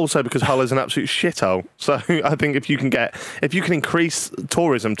 but also because Hull is an absolute shithole. So I think if you can increase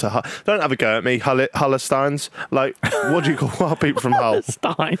tourism to Hull, don't have a go at me, Hullesteins. Like, what do you call our people from Hull?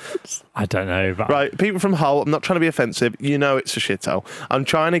 Steins. I don't know. But Right, people from Hull. I'm not trying to be offensive. You know it's a shithole. I'm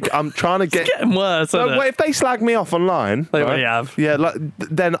trying to get. Getting worse, isn't No, it? wait, if they slag me off online, They right, already have. Yeah, like,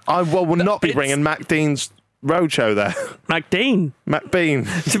 then I will not be it's- bringing Mac Dean's roadshow there. MacDean. Mac Bean.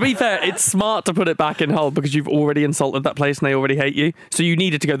 To be fair, it's smart to put it back in Hull because you've already insulted that place and they already hate you. So you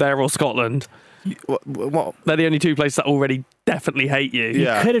needed to go there or Scotland. What? They're the only two places that already definitely hate you.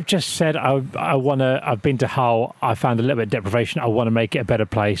 Yeah. You could have just said, I've been to Hull, I found a little bit of deprivation, I want to make it a better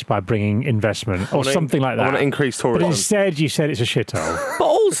place by bringing investment or something like that. I want to increase But tourism. instead, you said it's a shithole. But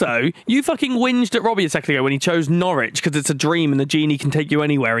also, you fucking whinged at Robbie a second ago when he chose Norwich because it's a dream and the genie can take you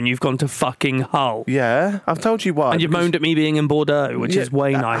anywhere, and you've gone to fucking Hull. Yeah, I've told you why. And you've moaned at me being in Bordeaux, which is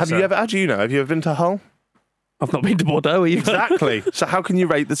way nicer. How do you know? Have you ever been to Hull? I've not been to Bordeaux either. Exactly. So how can you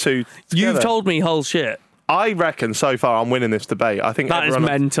rate the two together? You've told me Hull's shit. I reckon so far I'm winning this debate. I think That is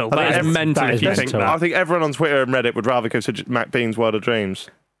mental. That is mental if you think that. I think everyone on Twitter and Reddit would rather go to Mac Bean's World of Dreams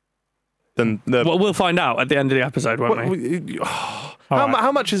than the. Well, we'll find out at the end of the episode, won't we?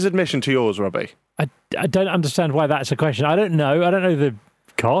 How much is admission to yours, Robbie? I don't understand why that's a question. I don't know. I don't know the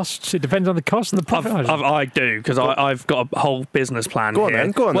costs. It depends on the cost and the profit. I do, because I've got a whole business plan Go on here.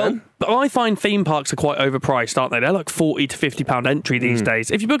 then, go on then. But I find theme parks are quite overpriced, aren't they? They're like £40 to £50 entry these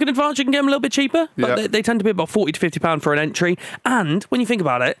days. If you book in advance, you can get them a little bit cheaper, but Yeah. they tend to be about £40 to £50 for an entry. And when you think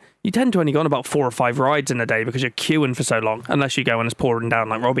about it, you tend to only go on about 4 or 5 rides in a day because you're queuing for so long, unless you go and it's pouring down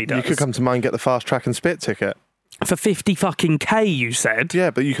like Robbie does. You could come to mine and get the fast track and spit ticket. For 50 fucking K, you said? Yeah,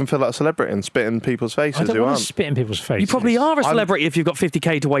 but you can feel like a celebrity and spit in people's faces I don't who want aren't. to spit in people's faces. You probably are a celebrity if you've got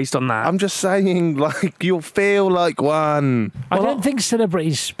 50K to waste on that. I'm just saying, like, you'll feel like one. I don't think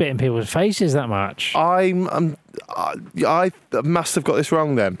celebrities spit in people's faces that much. I must have got this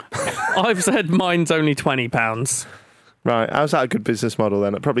wrong then. I've said mine's only £20. Right, how's that a good business model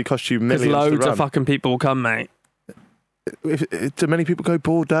then? It probably costs you Because millions to loads run. of fucking people will come, mate. Do many people go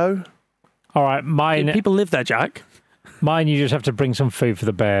Bordeaux? All right, mine. People live there, Jack. Mine, you just have to bring some food for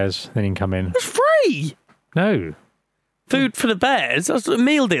the bears, then you can come in. It's free. No, Food for the bears. That's a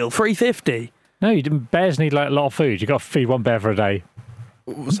meal deal, $3.50. no, bears need like a lot of food. You got to feed one bear for a day.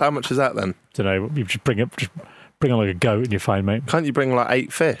 So how much is that then? Don't know. You just bring on like a goat and you're fine, mate. Can't you bring like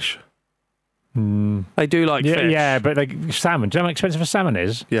 8 fish? They do like Yeah, fish. yeah, but like salmon. Do you know how expensive a salmon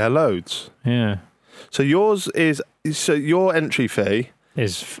is? Yeah, loads. Yeah, So your entry fee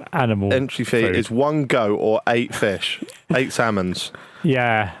animal food. is 1 goat or 8 fish, 8 salmons.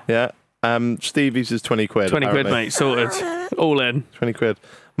 Yeah. Yeah. Stevie's is 20 quid. 20 quid, apparently. mate. Sorted. All in. 20 quid.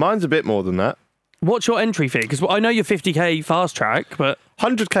 Mine's a bit more than that. What's your entry fee? Because I know you're 50K fast track, but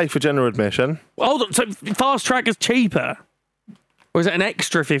 100k for general admission. hold on. So fast track is cheaper, or is it an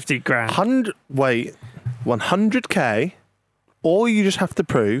extra 50 grand? 100k, or you just have to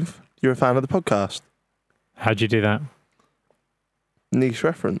prove you're a fan of the podcast. How'd you do that? Niche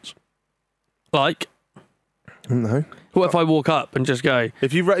reference. Like, No. what if I walk up and just go?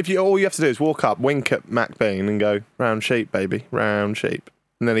 If you all you have to do is walk up, wink at Mac Bean, and go round sheep, baby, round sheep,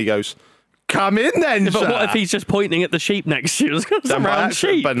 and then he goes, "Come in, then." But sir." what if he's just pointing at the sheep next to you? It's Then some by round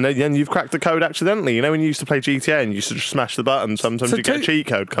accident- sheep. But then you've cracked the code accidentally. You know when you used to play GTA and you used to just smash the button, sometimes So you get a cheat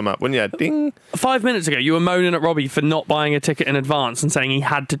code come up, wouldn't you? Ding. 5 minutes ago, you were moaning at Robbie for not buying a ticket in advance and saying he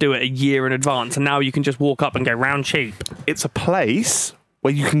had to do it a year in advance, and now you can just walk up and go round sheep. It's a place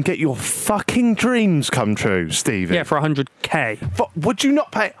where you can get your fucking dreams come true, Stevie. Yeah, for 100K. But would you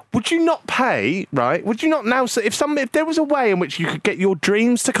not pay? Right? Would you not now say if there was a way in which you could get your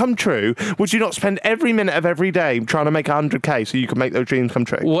dreams to come true? Would you not spend every minute of every day trying to make 100k so you can make those dreams come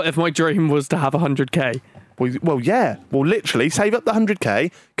true? What if my dream was to have 100K? Well, yeah. Well, literally, save up the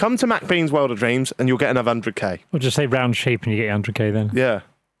 100k, come to Mac Bean's World of Dreams, and you'll get another 100k. Or just say round sheep and you get 100k then. Yeah.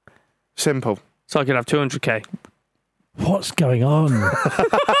 Simple. So I could have 200K. What's going on?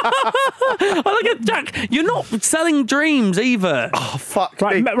 I like it, Jack. You're not selling dreams either. Oh, fuck.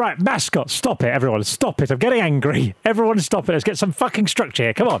 Right, me. right, mascot, stop it, everyone, stop it. I'm getting angry. Everyone stop it. Let's get some fucking structure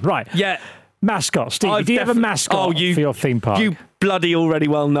here. Come on, right. Yeah. Mascot, Steve, I've do you have a defi- mascot for your theme park? You bloody already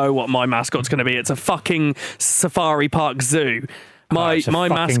well know what my mascot's going to be. It's a fucking safari park zoo. My It's a my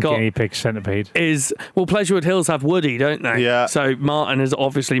fucking mascot guinea pig centipede. is, well, Pleasurewood Hills have Woody, don't they? Yeah. So Martin is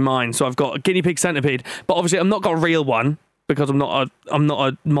obviously mine. So I've got a guinea pig centipede, but obviously I've not got a real one because I'm not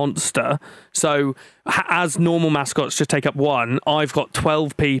a monster. So as normal mascots just take up one, I've got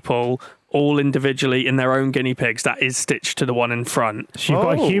 12 people all individually in their own guinea pigs that is stitched to the one in front. So you've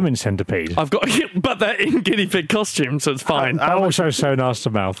got a Oh. human centipede. I've got, but they're in guinea pig costume, so it's fine. Also sewn arse to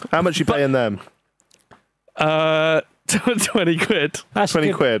mouth. How much you paying them? 20 quid. That's 20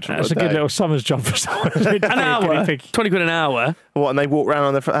 good, quid That's a a good day. little summer's job for someone. An hour. 20 quid an hour. What, and they walk around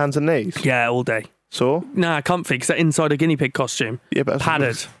on their hands and knees? Yeah, all day. So? Nah, comfy, because they're inside a guinea pig costume. Yeah, but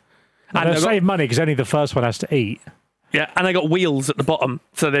Padded. And they've they'll got- save money because only the first one has to eat. Yeah, and they got wheels at the bottom,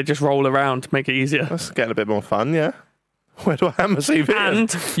 so they just roll around to make it easier. That's getting a bit more fun, yeah. Where do I hammer CV?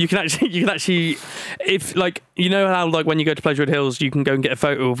 And you can actually, if like, you know how like when you go to Pleasurewood Hills, you can go and get a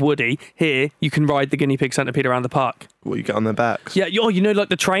photo of Woody. Here, you can ride the guinea pig centipede around the park. What, you get on their backs? Yeah, you know like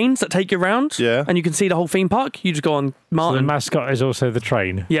the trains that take you around? Yeah. And you can see the whole theme park? You just go on So the Martin. mascot is also the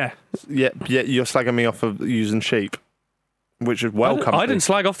train. Yeah. Yeah, you're slagging me off for using sheep, which is welcome. I didn't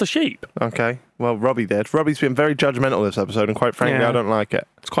slag off the sheep. Okay, well, Robbie did. Robbie's been very judgmental this episode, and quite frankly, Yeah. I don't like it.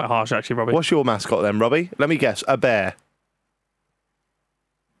 It's quite harsh, actually, Robbie. What's your mascot then, Robbie? Let me guess. A bear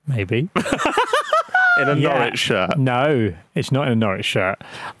Maybe. in a Yeah. Norwich shirt. No, it's not in a Norwich shirt.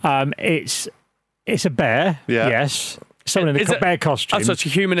 It's a bear. Yeah. Yes. Someone in Is a it- bear costume. Oh, such a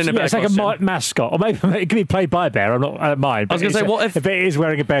human in a bear It's like costume. a mascot, or maybe it can be played by a bear. I don't mind. I was going to say, what if... If it is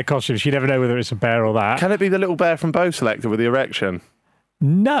wearing a bear costume, you never know whether it's a bear or that. Can it be the little bear from Bow Selector with the erection?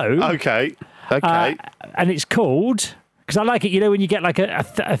 No. Okay. And it's called, because I like it, you know, when you get like a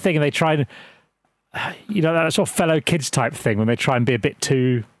thing and they try and, you know, that sort of fellow kids type thing when they try and be a bit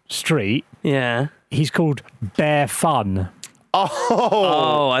too street. Yeah. He's called Bear Fun.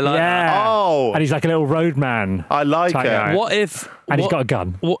 Oh, I like that. Oh, And he's like a little roadman. I like Type it. guy. What if... And he's what- got a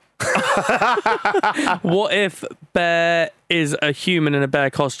gun. What if Bear is a human in a bear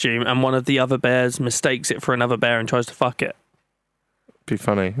costume and one of the other bears mistakes it for another bear and tries to fuck it? Be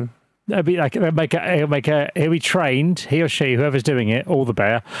funny. It'll be like he'll be trained, he or she, whoever's doing it, or the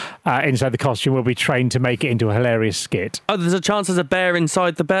bear, inside the costume will be trained to make it into a hilarious skit. Oh, there's a chance there's a bear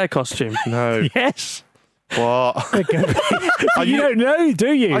inside the bear costume. No. Yes. What? You don't know,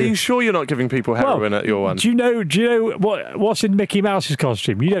 do you? Are you sure you're not giving people heroin at your one? Do you know what's in Mickey Mouse's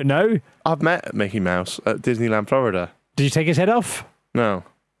costume? You don't know? I've met Mickey Mouse at Disneyland, Florida. Did you take his head off? No.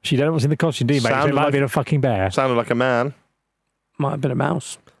 So you don't know what's in the costume, do you, mate? So Sounded it might like- have been a fucking bear. Sounded like a man. Might have been a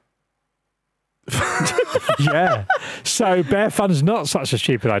mouse. Yeah. So Bear Fun's not such a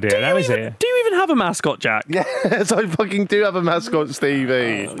stupid idea, now is it? Do you even have a mascot, Jack? Yes, I fucking do have a mascot,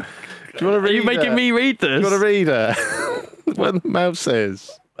 Stevie. Do you want to Are read you making it? me read Do you this? want to read it? What the mouse is?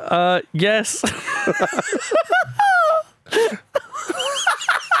 Yes.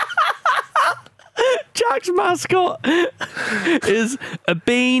 Jack's mascot is a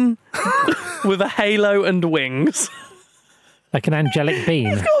bean with a halo and wings. Like an angelic bean.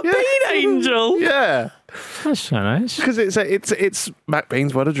 A bean angel. Yeah, That's so nice. because it's Mac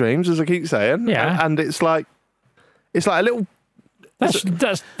Bean's World of Dreams, as I keep saying. Yeah. and it's like a little. That's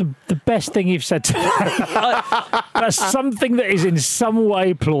the best thing you've said today. That's something that is in some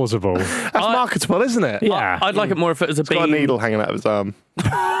way plausible. That's marketable, isn't it? Yeah. I'd like it more if it was a He's got a bean. needle hanging out of his arm.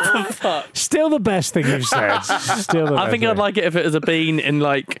 Still the best thing you've said. Still the I best think I'd thing. like it if it was a bean in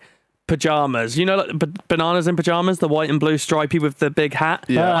like pajamas. You know, like bananas in pajamas, the white and blue stripy with the big hat.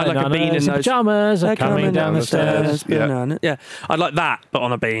 Yeah. I'd like a bean in Bananas those. pajamas are They're coming down the stairs. Yeah. Banana. Yeah, I'd like that, but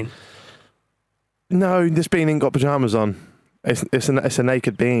on a bean. No, this bean ain't got pajamas on. It's a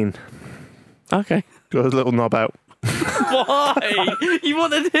naked bean. Okay. Got a little knob out. Why? You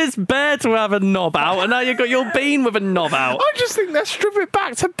wanted his bear to have a knob out, and now you've got your bean with a knob out. I just think let's strip it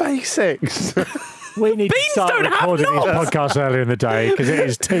back to basics. We need to Beans start don't have recording these knobs. podcasts earlier in the day because it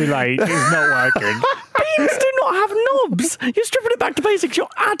is too late. It's not working. Beans do not have knobs. You're stripping it back to basics. You're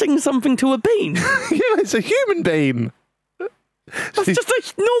adding something to a bean. Yeah, it's a human bean. That's just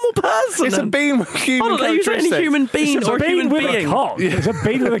a normal person. It's a bean with human Hold on, are you saying a characteristics. human bean It's a or a bean human with being? a cock. It's a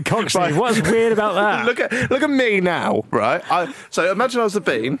bean with a cock, Steve. Right. What's weird about that? Look at me now, right? So imagine I was a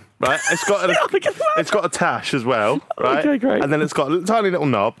bean, right? It's got Look at that. it's got a tash as well, right? Okay, great. And then it's got a tiny little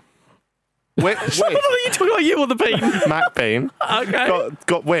knob. Wait, Hold on, are you talking about you or the bean? Mac Bean Okay.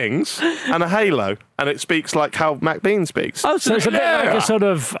 got wings and a halo, and it speaks like how Mac Bean speaks. Oh, So it's a bit like a sort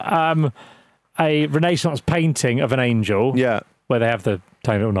of a Renaissance painting of an angel Yeah, where they have the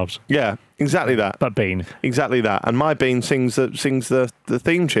tiny little knobs, yeah, exactly that. but bean. Exactly that. And my bean sings the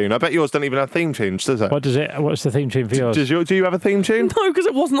theme tune. I bet yours don't even have theme tunes, does it? What's the theme tune for yours? Do you have a theme tune? No, because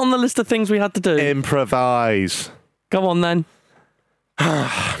it wasn't on the list of things we had to do. Improvise. Go on then.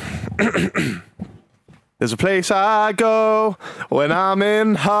 There's a place I go when I'm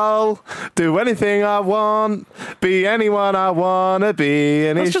in Hull. Do anything I want, be anyone I wanna be,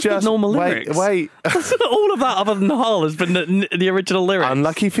 and That's it's just the normal lyrics. Wait. All of that other than Hull has been the original lyrics.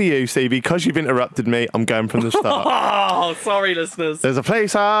 Unlucky for you, Stevie, because you've interrupted me. I'm going from the start. Oh, sorry, listeners. There's a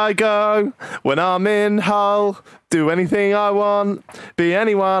place I go when I'm in Hull. Do anything I want, be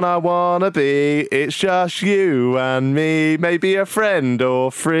anyone I wanna be. It's just you and me, maybe a friend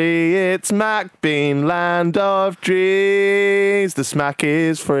or free. It's Mac Bean, land of dreams. The smack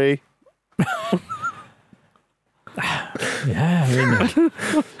is free. Yeah, really.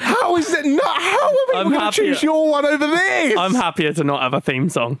 How is it not? How are we going to choose your one over this? I'm happier to not have a theme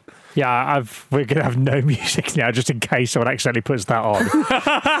song. Yeah, we're going to have no music now, just in case someone accidentally puts that on.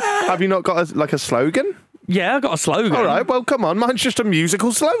 Have you not got a slogan? Yeah, I got a slogan. All right, well, come on. Mine's just a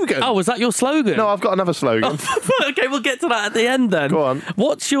musical slogan. Oh, was that your slogan? No, I've got another slogan. Okay, we'll get to that at the end then. Go on.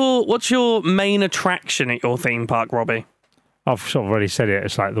 What's your main attraction at your theme park, Robbie? I've sort of already said it.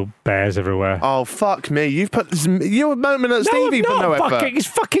 It's like the bears everywhere. Oh, fuck me. You've put your moment at Stevie for no effort. It's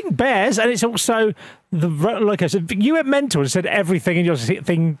fucking bears, and it's also like I said, you went mental and said everything in your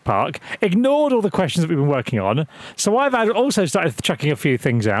theme park, ignored all the questions that we've been working on. So I've also started chucking a few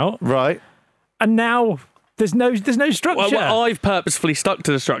things out. Right. And now there's no structure. Well, I've purposefully stuck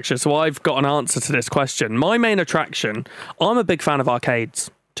to the structure, so I've got an answer to this question. My main attraction, I'm a big fan of arcades.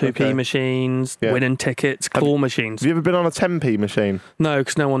 2p machines, winning tickets, claw machines. Have you ever been on a 10p machine? No,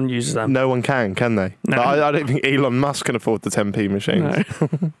 because no one uses them. No one can they? No. I don't think Elon Musk can afford the 10p machines.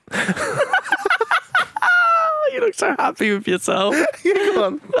 No. You look so happy with yourself.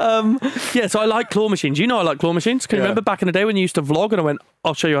 Come on. So I like claw machines. You know I like claw machines. Can you remember back in the day when you used to vlog and I went,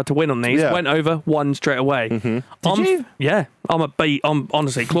 I'll show you how to win on these. Yeah. Went over, won straight away. Mm-hmm. Did you? Yeah. I'm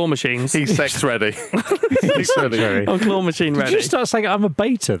honestly, claw machines. He's sex ready. He's ready. I'm claw machine ready. Did you start saying I'm a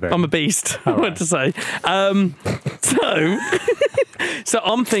beta then? I'm a beast. I want to say. So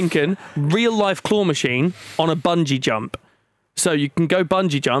I'm thinking real life claw machine on a bungee jump. So you can go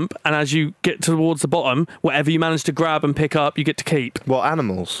bungee jump, and as you get towards the bottom, whatever you manage to grab and pick up, you get to keep. What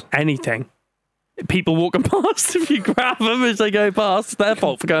animals? Anything. People walking past, if you grab them as they go past, it's their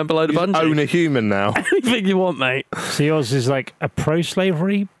fault for going below the bungee. Own a human now. Anything you want, mate. So yours is like a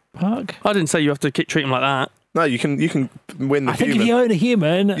pro-slavery park? I didn't say you have to treat them like that. No, you can win the I think human. if you own a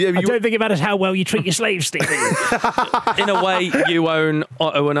human, I don't think it matters how well you treat your slaves, Stevie. In a way, you own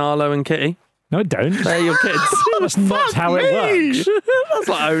Otto and Arlo and Kitty. No, I don't. They're your kids. That's not how it works. That's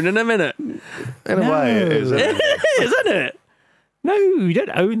like owning them, innit? In a way, it is. Isn't it? Isn't it? No, you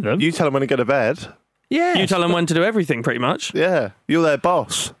don't own them. You tell them when to go to bed. Yeah. You tell them when to do everything, pretty much. Yeah, you're their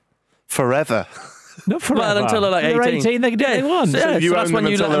boss. Forever. Not forever. Well, until they're like 18. They're 18, they can do what they want. Yeah, You so own that's them when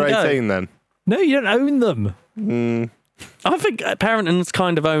you until let them they're go. 18 then? No, you don't own them. I think parenting's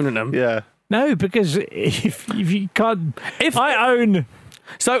kind of owning them. Yeah. No, because if you can't... If I own...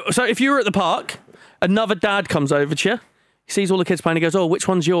 So if you were at the park, another dad comes over to you, he sees all the kids playing, he goes, oh, which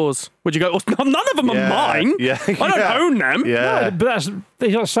one's yours? Would you go, oh, none of them are mine. Yeah. I don't own them. Yeah. No, but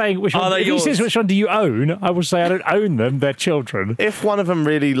they're not saying which one. they If he yours? says which one do you own, I will say I don't own them. They're children. If one of them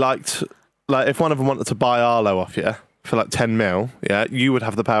really liked, like, if one of them wanted to buy Arlo off you for like 10 mil, yeah, you would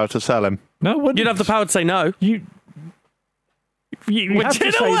have the power to sell him. No, wouldn't. You'd have the power to say no. You have to in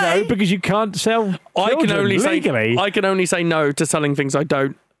a say way- no because you can't sell children legally. I can only say no to selling things I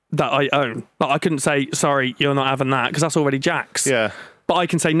I own. Like, I couldn't say, sorry, you're not having that, because that's already Jack's. Yeah. But I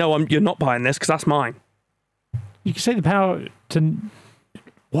can say, no, you're not buying this, because that's mine. You can say the power to...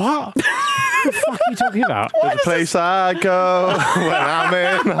 What? What the fuck are you talking about? The place I go when I'm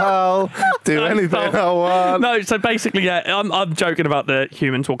in hell, do anything I want. No, so basically, yeah, I'm joking about the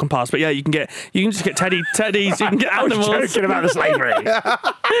humans walking past, but yeah, you can just get teddies, you can get I was animals. joking about the slavery.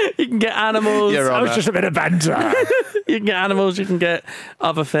 You can get animals. You're I on was it. just a bit of banter. You can get animals, you can get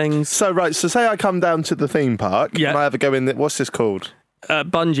other things. So say I come down to the theme park, Yeah. and I have a go in what's this called?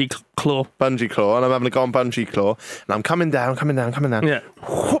 Bungee claw. Bungee claw, and I'm having a go on bungee claw, and I'm coming down. Yeah.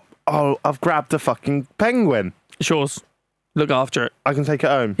 Whoop. Oh, I've grabbed a fucking penguin. Shores. Look after it. I can take it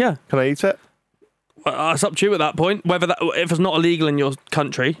home. Yeah. Can I eat it? It's up to you at that point. If it's not illegal in your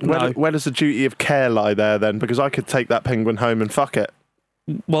country, no. Where does the duty of care lie there then? Because I could take that penguin home and fuck it.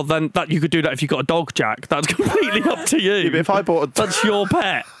 Well, then you could do that if you've got a dog, Jack. That's completely up to you. Yeah, but if I bought a That's your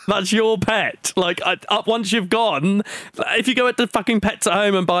pet. That's your pet. Like, up once you've gone, if you go into fucking Pets at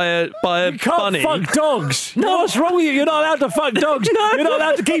Home and buy a You can't bunny. fuck dogs. No, what's wrong with you? You're not allowed to fuck dogs. No. You're not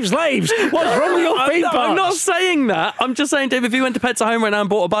allowed to keep slaves. What's wrong with your theme I'm not parks? saying that. I'm just saying, Dave, if you went to Pets at Home right now and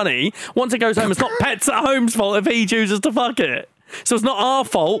bought a bunny, once it goes home, it's not Pets at Home's fault if he chooses to fuck it. So it's not our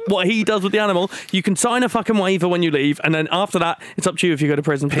fault what he does with the animal. You can sign a fucking waiver when you leave, and then after that, it's up to you if you go to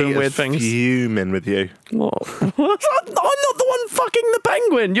prison for doing weird things. Fuming with you. What? I'm not the one fucking the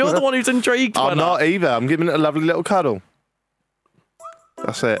penguin. You're the one who's intrigued by I'm that. not either. I'm giving it a lovely little cuddle.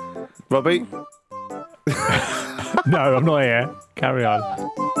 That's it. Robbie? No, I'm not here. Carry on.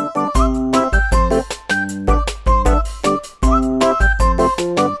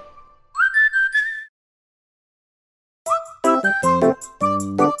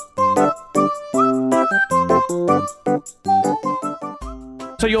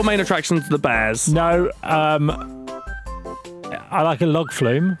 So your main attraction's the bears. No, I like a log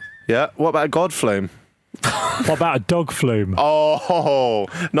flume. Yeah. What about a god flume? What about a dog flume? Oh,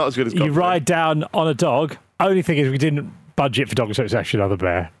 not as good as You ride down on a dog. Only thing is we didn't budget for dogs, so it's actually another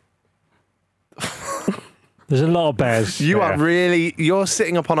bear. There's a lot of bears. You're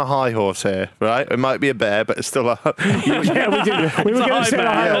sitting up on a high horse here, right? It might be a bear, but it's still a... Yeah, we did. We were going to sit on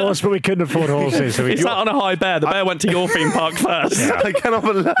a high horse, but we couldn't afford horses. So he sat on a high bear. The bear went to your theme park first. Yeah.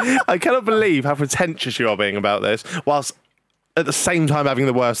 I cannot believe how pretentious you are being about this, whilst at the same time having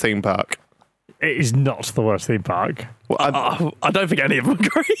the worst theme park. It is not the worst theme park. Well, I don't think any of them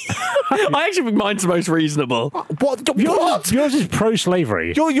agree. I actually think mine's the most reasonable. What? Yours is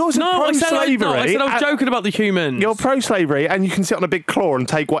pro-slavery. Yours is pro-slavery. I said I was joking about the humans. You're pro-slavery, and you can sit on a big claw and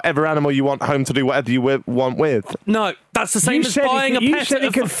take whatever animal you want home to do whatever you want with. No, that's the same as buying a pet. You said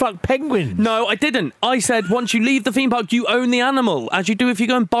it could fuck penguins. No, I didn't. I said once you leave the theme park, you own the animal, as you do if you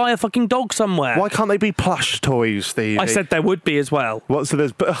go and buy a fucking dog somewhere. Why can't they be plush toys, Steve? I said there would be as well.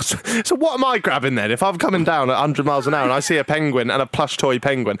 So what am I grabbing then? If I'm coming down at 100 miles an hour and I see a penguin and a plush toy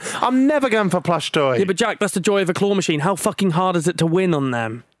penguin, I'm never going for plush toy. Yeah, but Jack, that's the joy of a claw machine. How fucking hard is it to win on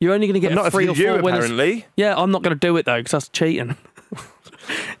them? You're only going to get not 3 or 4 winners. Apparently. Yeah, I'm not going to do it though because that's cheating.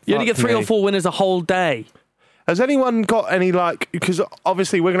 You only get 3 or 4 winners a whole day. Has anyone got any, because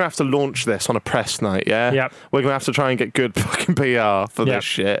obviously we're going to have to launch this on a press night, yeah? Yep. We're going to have to try and get good fucking PR for this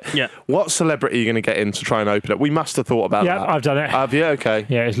shit. Yeah. What celebrity are you going to get in to try and open it? We must have thought about that. Yeah, I've done it. Have you? Okay.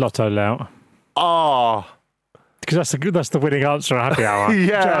 Yeah, it's Lotto Lout. Oh. Because that's the winning answer at happy hour. Yeah. Do you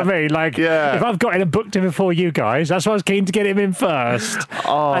know what I mean? Yeah. If I've got him and booked him before you guys, that's why I was keen to get him in first.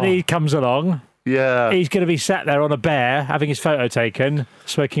 Oh. And he comes along. Yeah. He's going to be sat there on a bear, having his photo taken,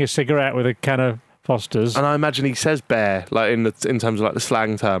 smoking a cigarette with a can of Foster's. And I imagine he says bear, in terms of the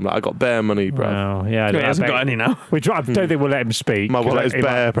slang term. I got bear money, bro. Well, yeah. He hasn't got any now. I don't think we'll let him speak. My wallet is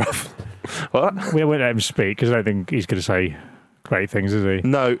bear, bro. What? We won't let him speak because I don't think he's going to say great things, is he?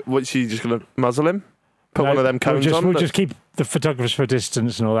 No, what's he just going to muzzle him? Put one of them cones on? We'll just keep the photographers for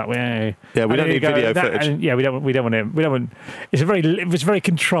distance and all that. Yeah, we don't need video footage. Yeah, we don't want him. We don't want. It's a very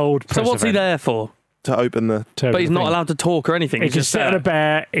controlled. So what's he there for? To open the. But he's not allowed to talk or anything. He He's can just sit on a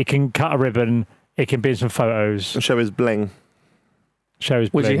bear. He can cut a ribbon. He can be in some photos. And show his bling.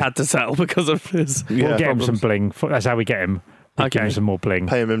 Which he had to sell because of his. We'll get him some bling. That's how we get him. We'll get him some more bling.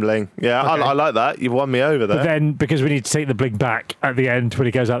 Pay him in bling. Yeah, okay. I like that. You've won me over there. But then, because we need to take the bling back at the end when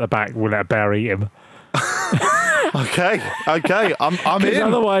he goes out the back, we'll let a bear eat him. Okay, I'm in.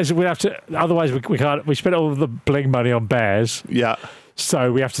 Otherwise, we can't. We spent all the bling money on bears. Yeah.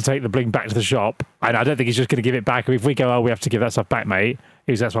 So we have to take the bling back to the shop, and I don't think he's just going to give it back. If we go, we have to give that stuff back, mate.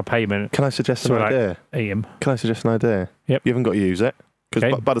 That's my payment. Can I suggest an idea? Eat him. Can I suggest an idea? Yep. You haven't got to use it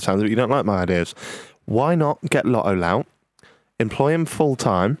because by the sounds of it, you don't like my ideas. Why not get Lotto Lout, employ him full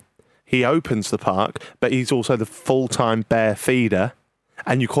time? He opens the park, but he's also the full-time bear feeder,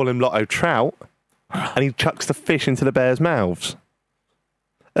 and you call him Lotto Trout, and he chucks the fish into the bears' mouths.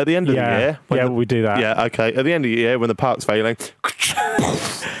 At the end of the year... we do that. Yeah, okay. At the end of the year, when the park's failing...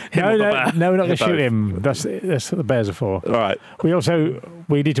 No, we're not going to shoot him. That's what the bears are for. All right.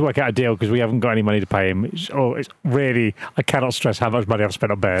 We need to work out a deal because we haven't got any money to pay him. It's really, I cannot stress how much money I've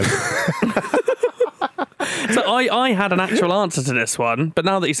spent on bears. So I had an actual answer to this one, but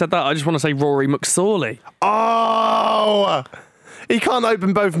now that you said that, I just want to say Rory McSorley. Oh! He can't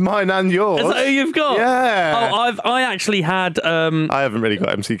open both mine and yours. Is that who you've got? Yeah. Oh, I actually had... I haven't really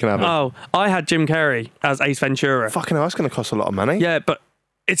got him, so you can have him. Oh, I had Jim Carrey as Ace Ventura. Fucking hell, that's going to cost a lot of money. Yeah, but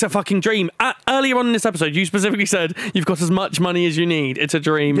it's a fucking dream. Earlier on in this episode, you specifically said you've got as much money as you need. It's a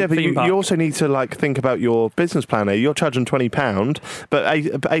dream. Yeah, but theme park. you also need to think about your business plan here. You're charging £20,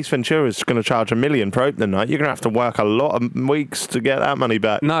 but Ace Ventura is going to charge $1 million for opening night. You're going to have to work a lot of weeks to get that money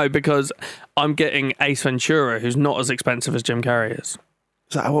back. No, because I'm getting Ace Ventura, who's not as expensive as Jim Carrey is.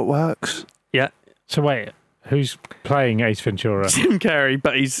 Is that how it works? Yeah. So wait, who's playing Ace Ventura? Jim Carrey,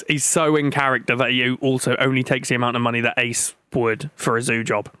 but he's so in character that he also only takes the amount of money that Ace would for a zoo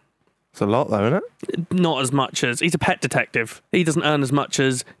job. It's a lot, though, isn't it? Not as much as... He's a pet detective. He doesn't earn as much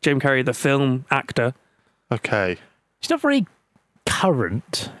as Jim Carrey, the film actor. Okay. It's not very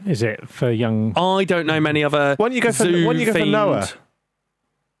current, is it, for young... I don't know many other Why don't you go for Noah?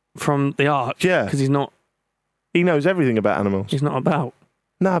 From the Ark. Yeah. Because he's not... He knows everything about animals. He's not about.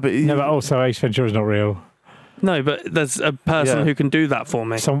 No, but also Ace Ventura's not real. No, but there's a person who can do that for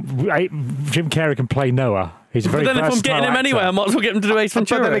me. So Jim Carrey can play Noah. He's a very But then if I'm getting him actor. anyway, I might as well get him to do Ace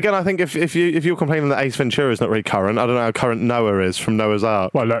Ventura. But then again, I think if you're complaining that Ace Ventura is not really current, I don't know how current Noah is from Noah's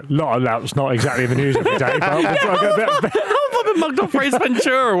Ark. Well, look, Lotto Lout's not exactly in the news every day. But How have I been mugged off for Ace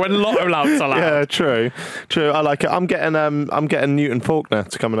Ventura when Lotto Lout's allowed? Yeah, true. I like it. I'm getting Newton Faulkner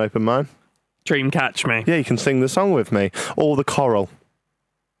to come and open mine. Dream Catch Me. Yeah, you can sing the song with me, or the choral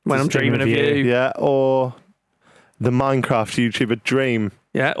When I'm dreaming of you. Yeah, or The Minecraft YouTuber Dream.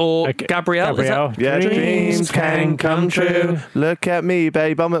 Yeah, or Gabrielle. Yeah, dreams can come true. Look at me,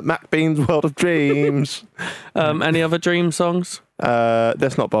 babe. I'm at Mac Bean's World of Dreams. Any other Dream songs?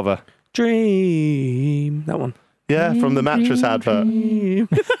 Let's not bother. Dream. That one. Yeah, from the mattress advert. I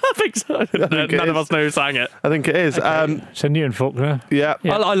think so. None of us know who sang it. I think it is. Okay. So Newton Faulkner. Yeah.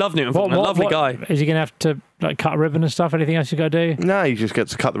 I love Newton Faulkner. Lovely guy. Is he going to have to cut a ribbon and stuff? Anything else you got to do? No, he just gets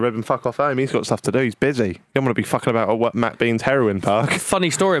to cut the ribbon, fuck off home. He's got stuff to do. He's busy. You don't want to be fucking about at Matt Bean's heroin park.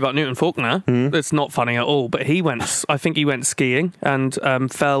 Funny story about Newton Faulkner. It's not funny at all, but I think he went skiing and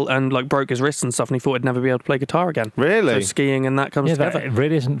fell and broke his wrists and stuff, and he thought he'd never be able to play guitar again. Really? So skiing and that comes together. That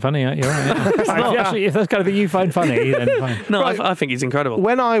really isn't funny. You're right. If that's kind of thing you find funny, then fine. No, right. I think he's incredible.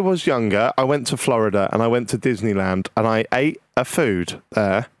 When I was younger, I went to Florida and I went to Disneyland and I ate a food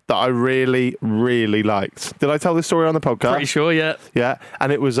there that I really, really liked. Did I tell this story on the podcast? Pretty sure, yeah. Yeah,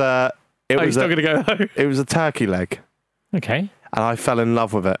 and it was you're still going to go home? It was a turkey leg. Okay. And I fell in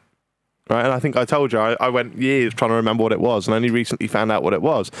love with it. Right, and I think I told you, I went years trying to remember what it was, and I only recently found out what it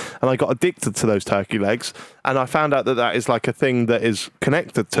was. And I got addicted to those turkey legs, and I found out that is like a thing that is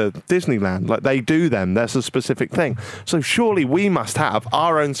connected to Disneyland. Like, they do them. That's a specific thing. So surely we must have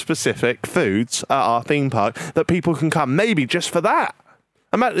our own specific foods at our theme park that people can come, maybe just for that.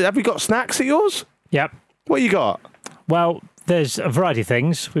 Have we got snacks at yours? Yep. What you got? Well, there's a variety of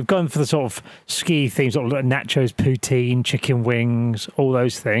things. We've gone for the sort of ski themes, sort of nachos, poutine, chicken wings, all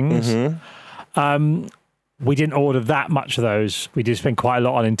those things. Mm-hmm. We didn't order that much of those. We did spend quite a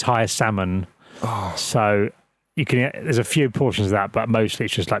lot on entire salmon. Oh. So there's a few portions of that, but mostly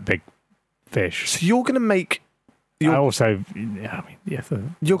it's just like big fish. So you're going to make... You're going to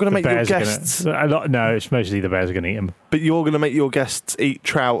make your guests... No, it's mostly the bears are going to eat them. But you're going to make your guests eat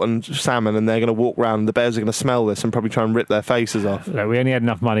trout and salmon, and they're going to walk around, and the bears are going to smell this and probably try and rip their faces off. No, we only had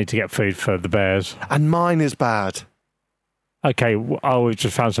enough money to get food for the bears. And mine is bad. Okay, we've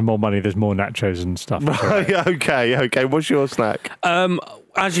just found some more money. There's more nachos and stuff. Right, okay. What's your snack?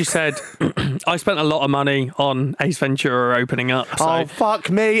 As you said, I spent a lot of money on Ace Ventura opening up. So. Oh, fuck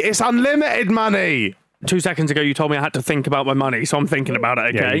me. It's unlimited money. 2 seconds ago, you told me I had to think about my money, so I'm thinking about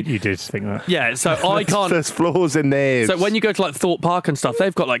it, okay? Yeah, you did think that. Yeah, so I can't... There's flaws in theirs. So when you go to Thorpe Park and stuff,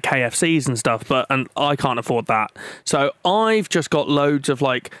 they've got KFCs and stuff, and I can't afford that. So I've just got loads of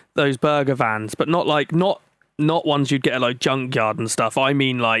those burger vans, but not ones you'd get at Junkyard and stuff. I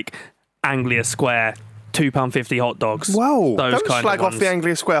mean Anglia Square £2.50 hot dogs. Whoa! Those don't kind slag of ones. off the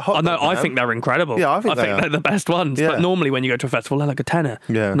Anglia Square hot dogs. I think they're incredible. Yeah, I think they're the best ones. Yeah. But normally when you go to a festival, they're a tenner.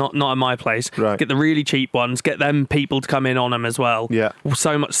 Yeah. Not at my place. Right. Get the really cheap ones. Get them people to come in on them as well. Yeah.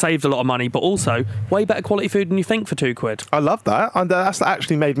 So much saved a lot of money, but also way better quality food than you think for £2. I love that. And that's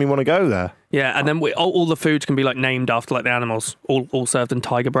actually made me want to go there. Yeah, and then all the foods can be named after the animals, all served in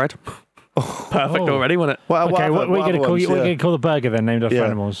tiger bread. Perfect already, wasn't it? What are you going to call the burger then, named after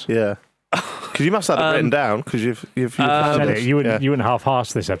animals? Yeah. Because you must have it written down, because you've you wouldn't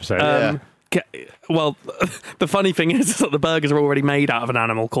half-arse this episode. Well, the funny thing is that the burgers are already made out of an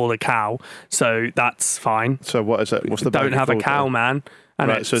animal called a cow, so that's fine. So what is it? What's the burger Don't have a cow, man. And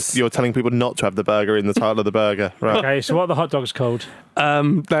right, so you're telling people not to have the burger in the title of the burger. Right. Okay, so what are the hot dogs called?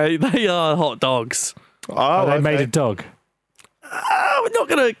 They are hot dogs. Oh, are they made of dog? We're not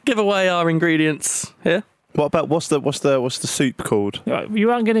going to give away our ingredients here. What about what's the soup called? You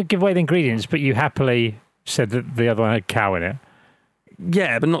aren't going to give away the ingredients, but you happily said that the other one had cow in it.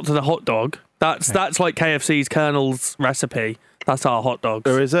 Yeah, but not to the hot dog. That's like KFC's Colonel's recipe. That's our hot dogs.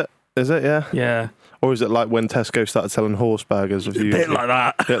 Or is it? Is it? Yeah. Yeah. Or is it like when Tesco started selling horse burgers? A bit like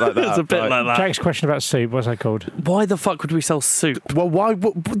that. A bit like that. It's a bit like that. Jack's question about soup. What's that called? Why the fuck would we sell soup? Well, why?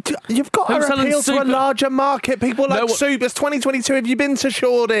 You've got to appeal to a larger market. People like soup. It's 2022. Have you been to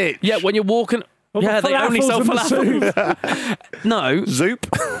Shoreditch? Yeah, when you're walking... Well, they only sell falafel. No. Zoop.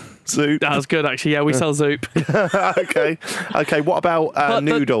 Zoop. That was good, actually. Yeah, we sell zoop. Okay. What about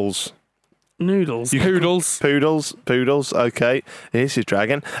noodles? Noodles. Poodles. Okay. Here's your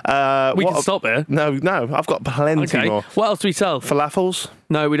dragon. We can stop here. No. I've got plenty more. What else do we sell? Falafels?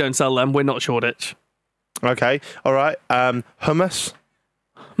 No, we don't sell them. We're not Shoreditch. Okay. All right. Hummus.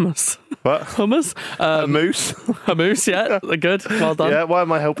 Hummus. What? Hummus? A moose. A moose, yeah. They're good. Well done. Yeah, why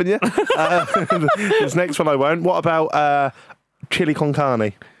am I helping you? This next one I won't. What about chili con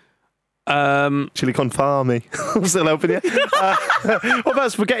carne? Chili con farmi. I'm still helping you. What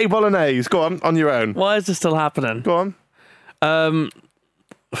about spaghetti bolognese? Go on your own. Why is this still happening? Go on.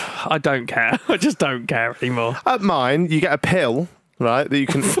 I don't care. I just don't care anymore. At mine, you get a pill, right, that you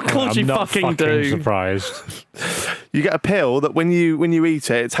can... Of course you fucking do. I'm surprised. You get a pill that when you eat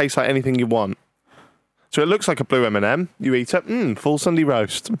it, it tastes like anything you want. So it looks like a blue M&M. You eat it, full Sunday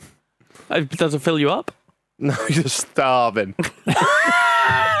roast. Does it fill you up? No, you're starving.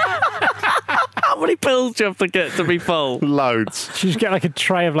 How many pills do you have to get to be full? Loads. You just get like a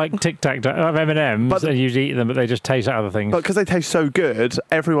tray of like Tic Tac of M&Ms, and you eat them, but they just taste like other things. But because they taste so good,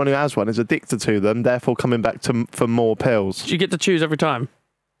 everyone who has one is addicted to them, therefore coming back for more pills. Do you get to choose every time?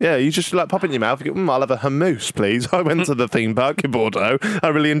 Yeah, you just like pop it in your mouth. You go, I'll have a hummus, please. I went to the theme park in Bordeaux. I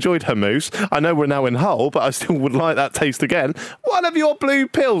really enjoyed hummus. I know we're now in Hull, but I still would like that taste again. One of your blue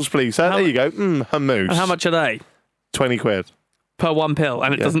pills, please, sir. There you go. Hummus. And how much are they? 20 quid. Per one pill,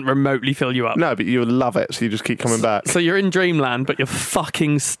 and it doesn't remotely fill you up. No, but you love it, so you just keep coming back. So you're in dreamland, but you're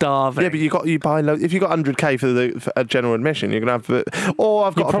fucking starving. Yeah, but you buy if you got 100k for a general admission, you're gonna have. Or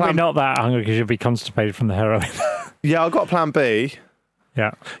I've got You're probably not that hungry because you'll be constipated from the heroin. Yeah, I've got plan B.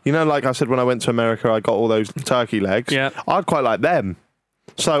 Yeah. You know, like I said, when I went to America, I got all those turkey legs. Yeah. I'd quite like them.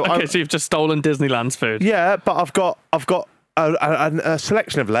 So so you've just stolen Disneyland's food. Yeah, but I've got a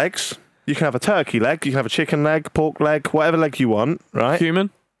selection of legs. You can have a turkey leg, you can have a chicken leg, pork leg, whatever leg you want, right? Human?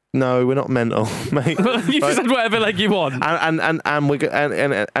 No, we're not mental, mate. You said whatever leg you want. And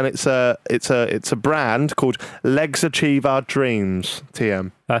it's a brand called Legs Achieve Our Dreams.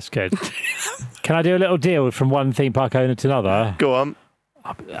 TM. That's good. Can I do a little deal from one theme park owner to another? Go on.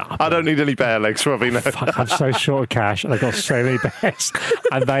 I don't need any bear legs, Robbie. No. Fuck, I'm so short of cash, and I've got so many bears,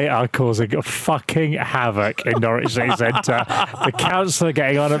 and they are causing fucking havoc in Norwich City Centre. The council are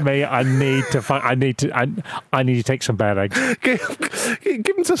getting on at me. I need to take some bear legs. Give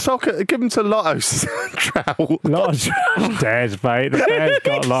them to soccer. Give them to Lotto's trout. Lotto's Dares, mate. The Bears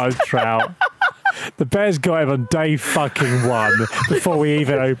got Lotto's trout. The Bears got him on day fucking 1 before we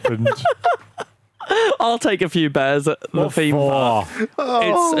even opened. I'll take a few bears at the theme park.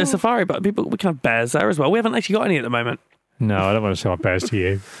 It's a safari, but we can have bears there as well. We haven't actually got any at the moment. No, I don't want to sell my bears to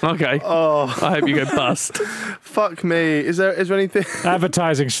you. Okay. I hope you go bust. Fuck me. Is there anything?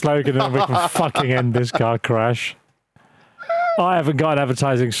 Advertising slogan, and we can fucking end this car crash. I haven't got an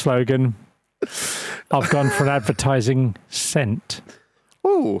advertising slogan. I've gone for an advertising scent.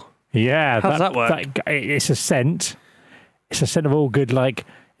 Ooh. Yeah. How does that work? It's a scent. It's a scent of all good, like,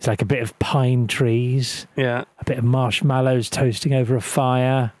 it's like a bit of pine trees. Yeah. A bit of marshmallows toasting over a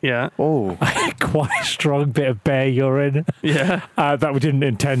fire. Yeah. Oh. Quite a strong bit of bear urine. Yeah. That we didn't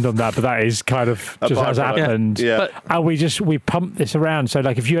intend on that, but that is kind of just has happened. Yeah. And we pump this around. So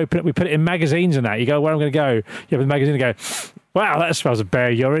like if you open it, we put it in magazines and that. You go, where I'm going to go. You open the magazine and go, wow, that smells of bear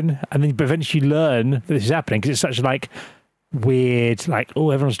urine. And then you eventually learn that this is happening because it's such like weird, like,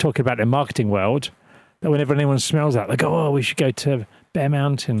 oh, everyone's talking about it in the marketing world. That whenever anyone smells that, they go, oh, we should go to Bear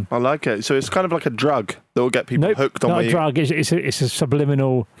Mountain. I like it. So it's kind of like a drug that will get people hooked on. Not a drug. It's a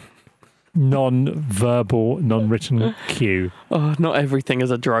subliminal, non-verbal, non-written cue. Oh, not everything is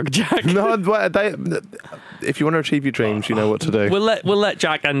a drug, Jack. No, if you want to achieve your dreams, you know what to do. We'll let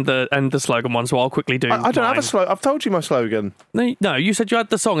Jack end the slogan one, so I'll quickly do. I don't have a slogan. I've told you my slogan. No, you said you had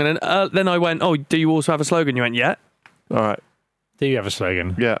the song, and then I went, oh, do you also have a slogan? You went, yeah. All right. Do you have a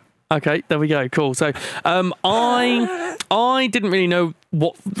slogan? Yeah. Okay, there we go. Cool. So, I didn't really know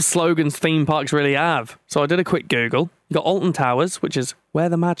what slogans theme parks really have, so I did a quick Google. You got Alton Towers, which is where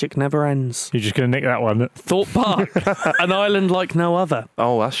the magic never ends. You're just going to nick that one. Thorpe Park, an island like no other.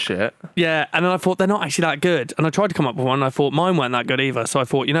 Oh, that's shit. Yeah, and then I thought they're not actually that good, and I tried to come up with one, and I thought mine weren't that good either. So I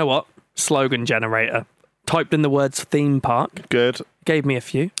thought, you know what? Slogan generator. Typed in the words theme park. Good. Gave me a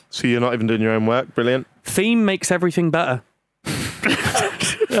few. So you're not even doing your own work. Brilliant. Theme makes everything better.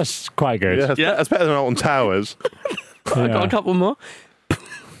 That's quite good. Yeah, that's better than Alton Towers. I got a couple more.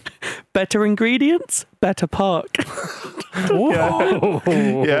 Better ingredients, better park. Whoa.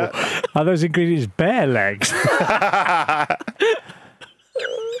 Yeah. Are those ingredients bear legs?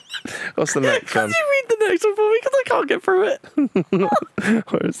 What's the next one? Can you read the next one for me? Because I can't get through it.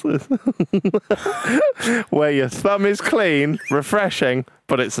 Where is this? Where your thumb is clean, refreshing,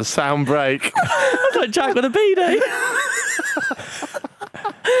 but it's a sound break. That's like Jack with a B-day.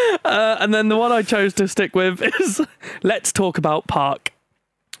 And then the one I chose to stick with is Let's Talk About Park.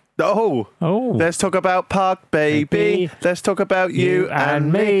 Oh. Let's talk about park, baby. Let's talk about you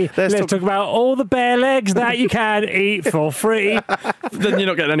and me. Let's talk about all the bear legs that you can eat for free. Then you're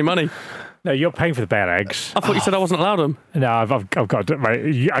not getting any money. No, you're paying for the bear legs. I thought you said I wasn't allowed them. No, I've got to,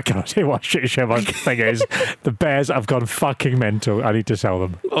 mate, I can't tell you what shit show my thing is. The bears have gone fucking mental. I need to sell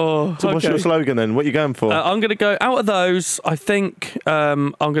them. Oh, so what's your slogan then? What are you going for? I'm going to go, out of those, I think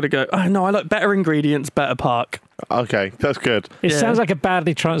I'm going to go, I like better ingredients, better park. Okay, that's good. It sounds like a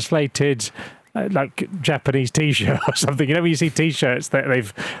badly translated like Japanese T-shirt or something. You know when you see T-shirts that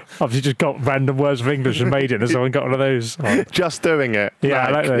they've obviously just got random words of English and made it, and someone got one of those. Oh. Just doing it. Yeah,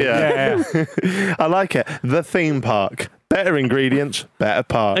 I like that. Yeah. I like it. The theme park. Better ingredients, better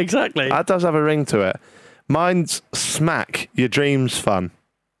park. Exactly. That does have a ring to it. Mine's smack your dreams fun.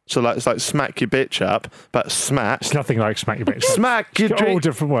 So it's like smack your bitch up, but smack. It's nothing like smack your bitch. Smack your dreams. All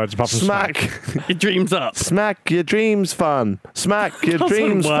different words apart from smack. Your dreams up. Smack your dreams fun. Smack your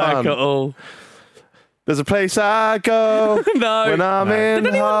dreams fun. At all. There's a place I go No. when I'm in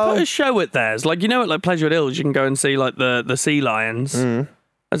Did anyone home. put a show at theirs? Like, you know, at like Pleasure Hills, you can go and see like the sea lions.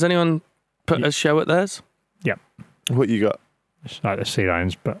 Has anyone put a show at theirs? Yep. What you got? It's like the sea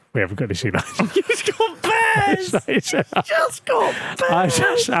lions, but we haven't got any sea lions. You've got bears. Just got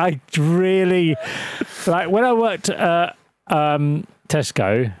bears. I really like when I worked at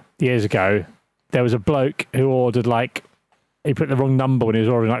Tesco years ago. There was a bloke who ordered like he put the wrong number when he was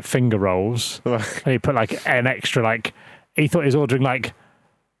ordering like finger rolls, and he put like an extra like he thought he was ordering like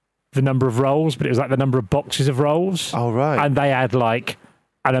the number of rolls, but it was like the number of boxes of rolls. Oh right. And they had like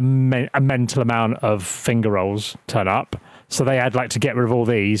a mental amount of finger rolls turn up. So they had like to get rid of all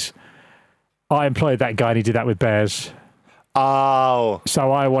these. I employed that guy and he did that with bears. Oh.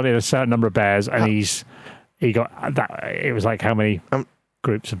 So I wanted a certain number of bears and he got that. It was like how many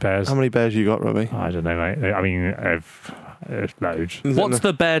groups of bears? How many bears you got, Robbie? I don't know, mate. I mean, loads. What's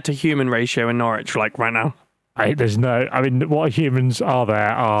the bear to human ratio in Norwich like right now? What humans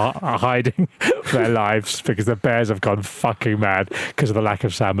are hiding their lives because the bears have gone fucking mad because of the lack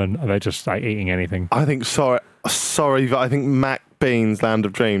of salmon and they're just like eating anything. I think, sorry, but I think Mac Bean's Land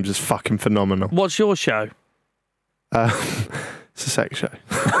of Dreams is fucking phenomenal. What's your show? It's a sex show.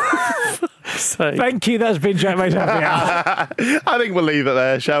 Thank you. That's been Jack Mate's Happy Hour. I think we'll leave it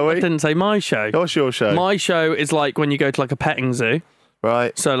there, shall we? I didn't say my show. What's your show? My show is like when you go to like a petting zoo.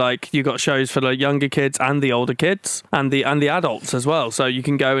 Right. So like you got shows for the younger kids and the older kids and the adults as well. So you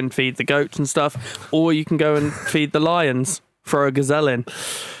can go and feed the goats and stuff, or you can go and feed the lions, throw a gazelle in.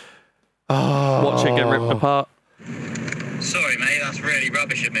 Watch it get ripped apart. Sorry mate, that's really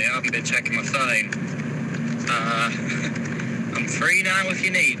rubbish of me. I haven't been checking my phone. I'm free now if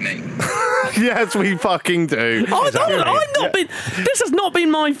you need me. Yes, we fucking do. This has not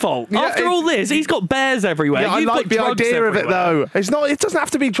been my fault. Yeah, After all this, he's got bears everywhere. Yeah, I You've like got the drugs idea of it everywhere. though. It doesn't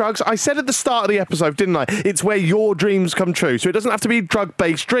have to be drugs. I said at the start of the episode, didn't I? It's where your dreams come true. So it doesn't have to be a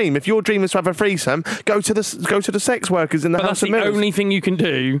drug-based dream. If your dream is to have a threesome, go to the sex workers in the But House that's of the Mirrors. only thing you can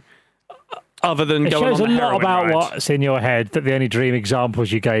do. Other than It going shows on a the lot heroin about ride. what's in your head that the only dream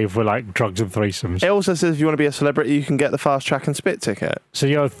examples you gave were like drugs and threesomes. It also says if you want to be a celebrity, you can get the fast track and spit ticket. So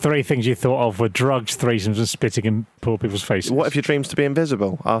your three things you thought of were drugs, threesomes and spitting in poor people's faces. What if your dream's to be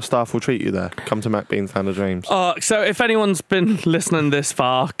invisible? Our staff will treat you there. Come to Mac Bean's Land of Dreams. So if anyone's been listening this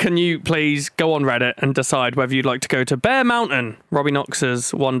far, can you please go on Reddit and decide whether you'd like to go to Bear Mountain, Robbie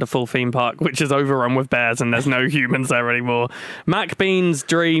Knox's wonderful theme park, which is overrun with bears and there's no humans there anymore. Mac Bean's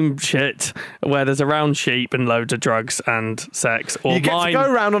dream shit, where there's around sheep and loads of drugs and sex. Or You get to go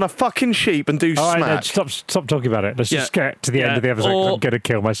around on a fucking sheep and do All right, smack. no, stop talking about it. Let's just get to the end of the episode. 'Cause Or- I'm going to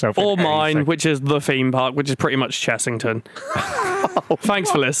kill myself. in Or any mine, second. which is the theme park, which is pretty much Chessington. Thanks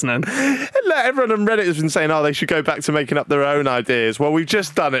for listening. Everyone on Reddit has been saying, they should go back to making up their own ideas. Well, we've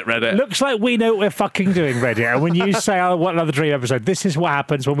just done it, Reddit. Looks like we know what we're fucking doing, Reddit. And when you say, what another dream episode, this is what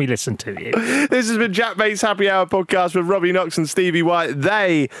happens when we listen to you. This has been Jack Mate's Happy Hour podcast with Robbie Knox and Stevie White.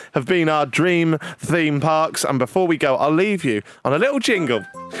 They have been our dream theme parks. And before we go, I'll leave you on a little jingle.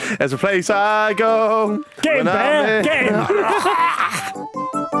 There's a place I go. Get him, when I'm Bear! in- Get him!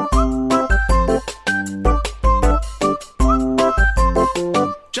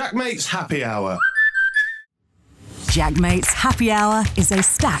 Jack Mate's Happy Hour. Jack Mate's Happy Hour is a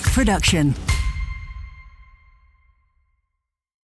Stack production.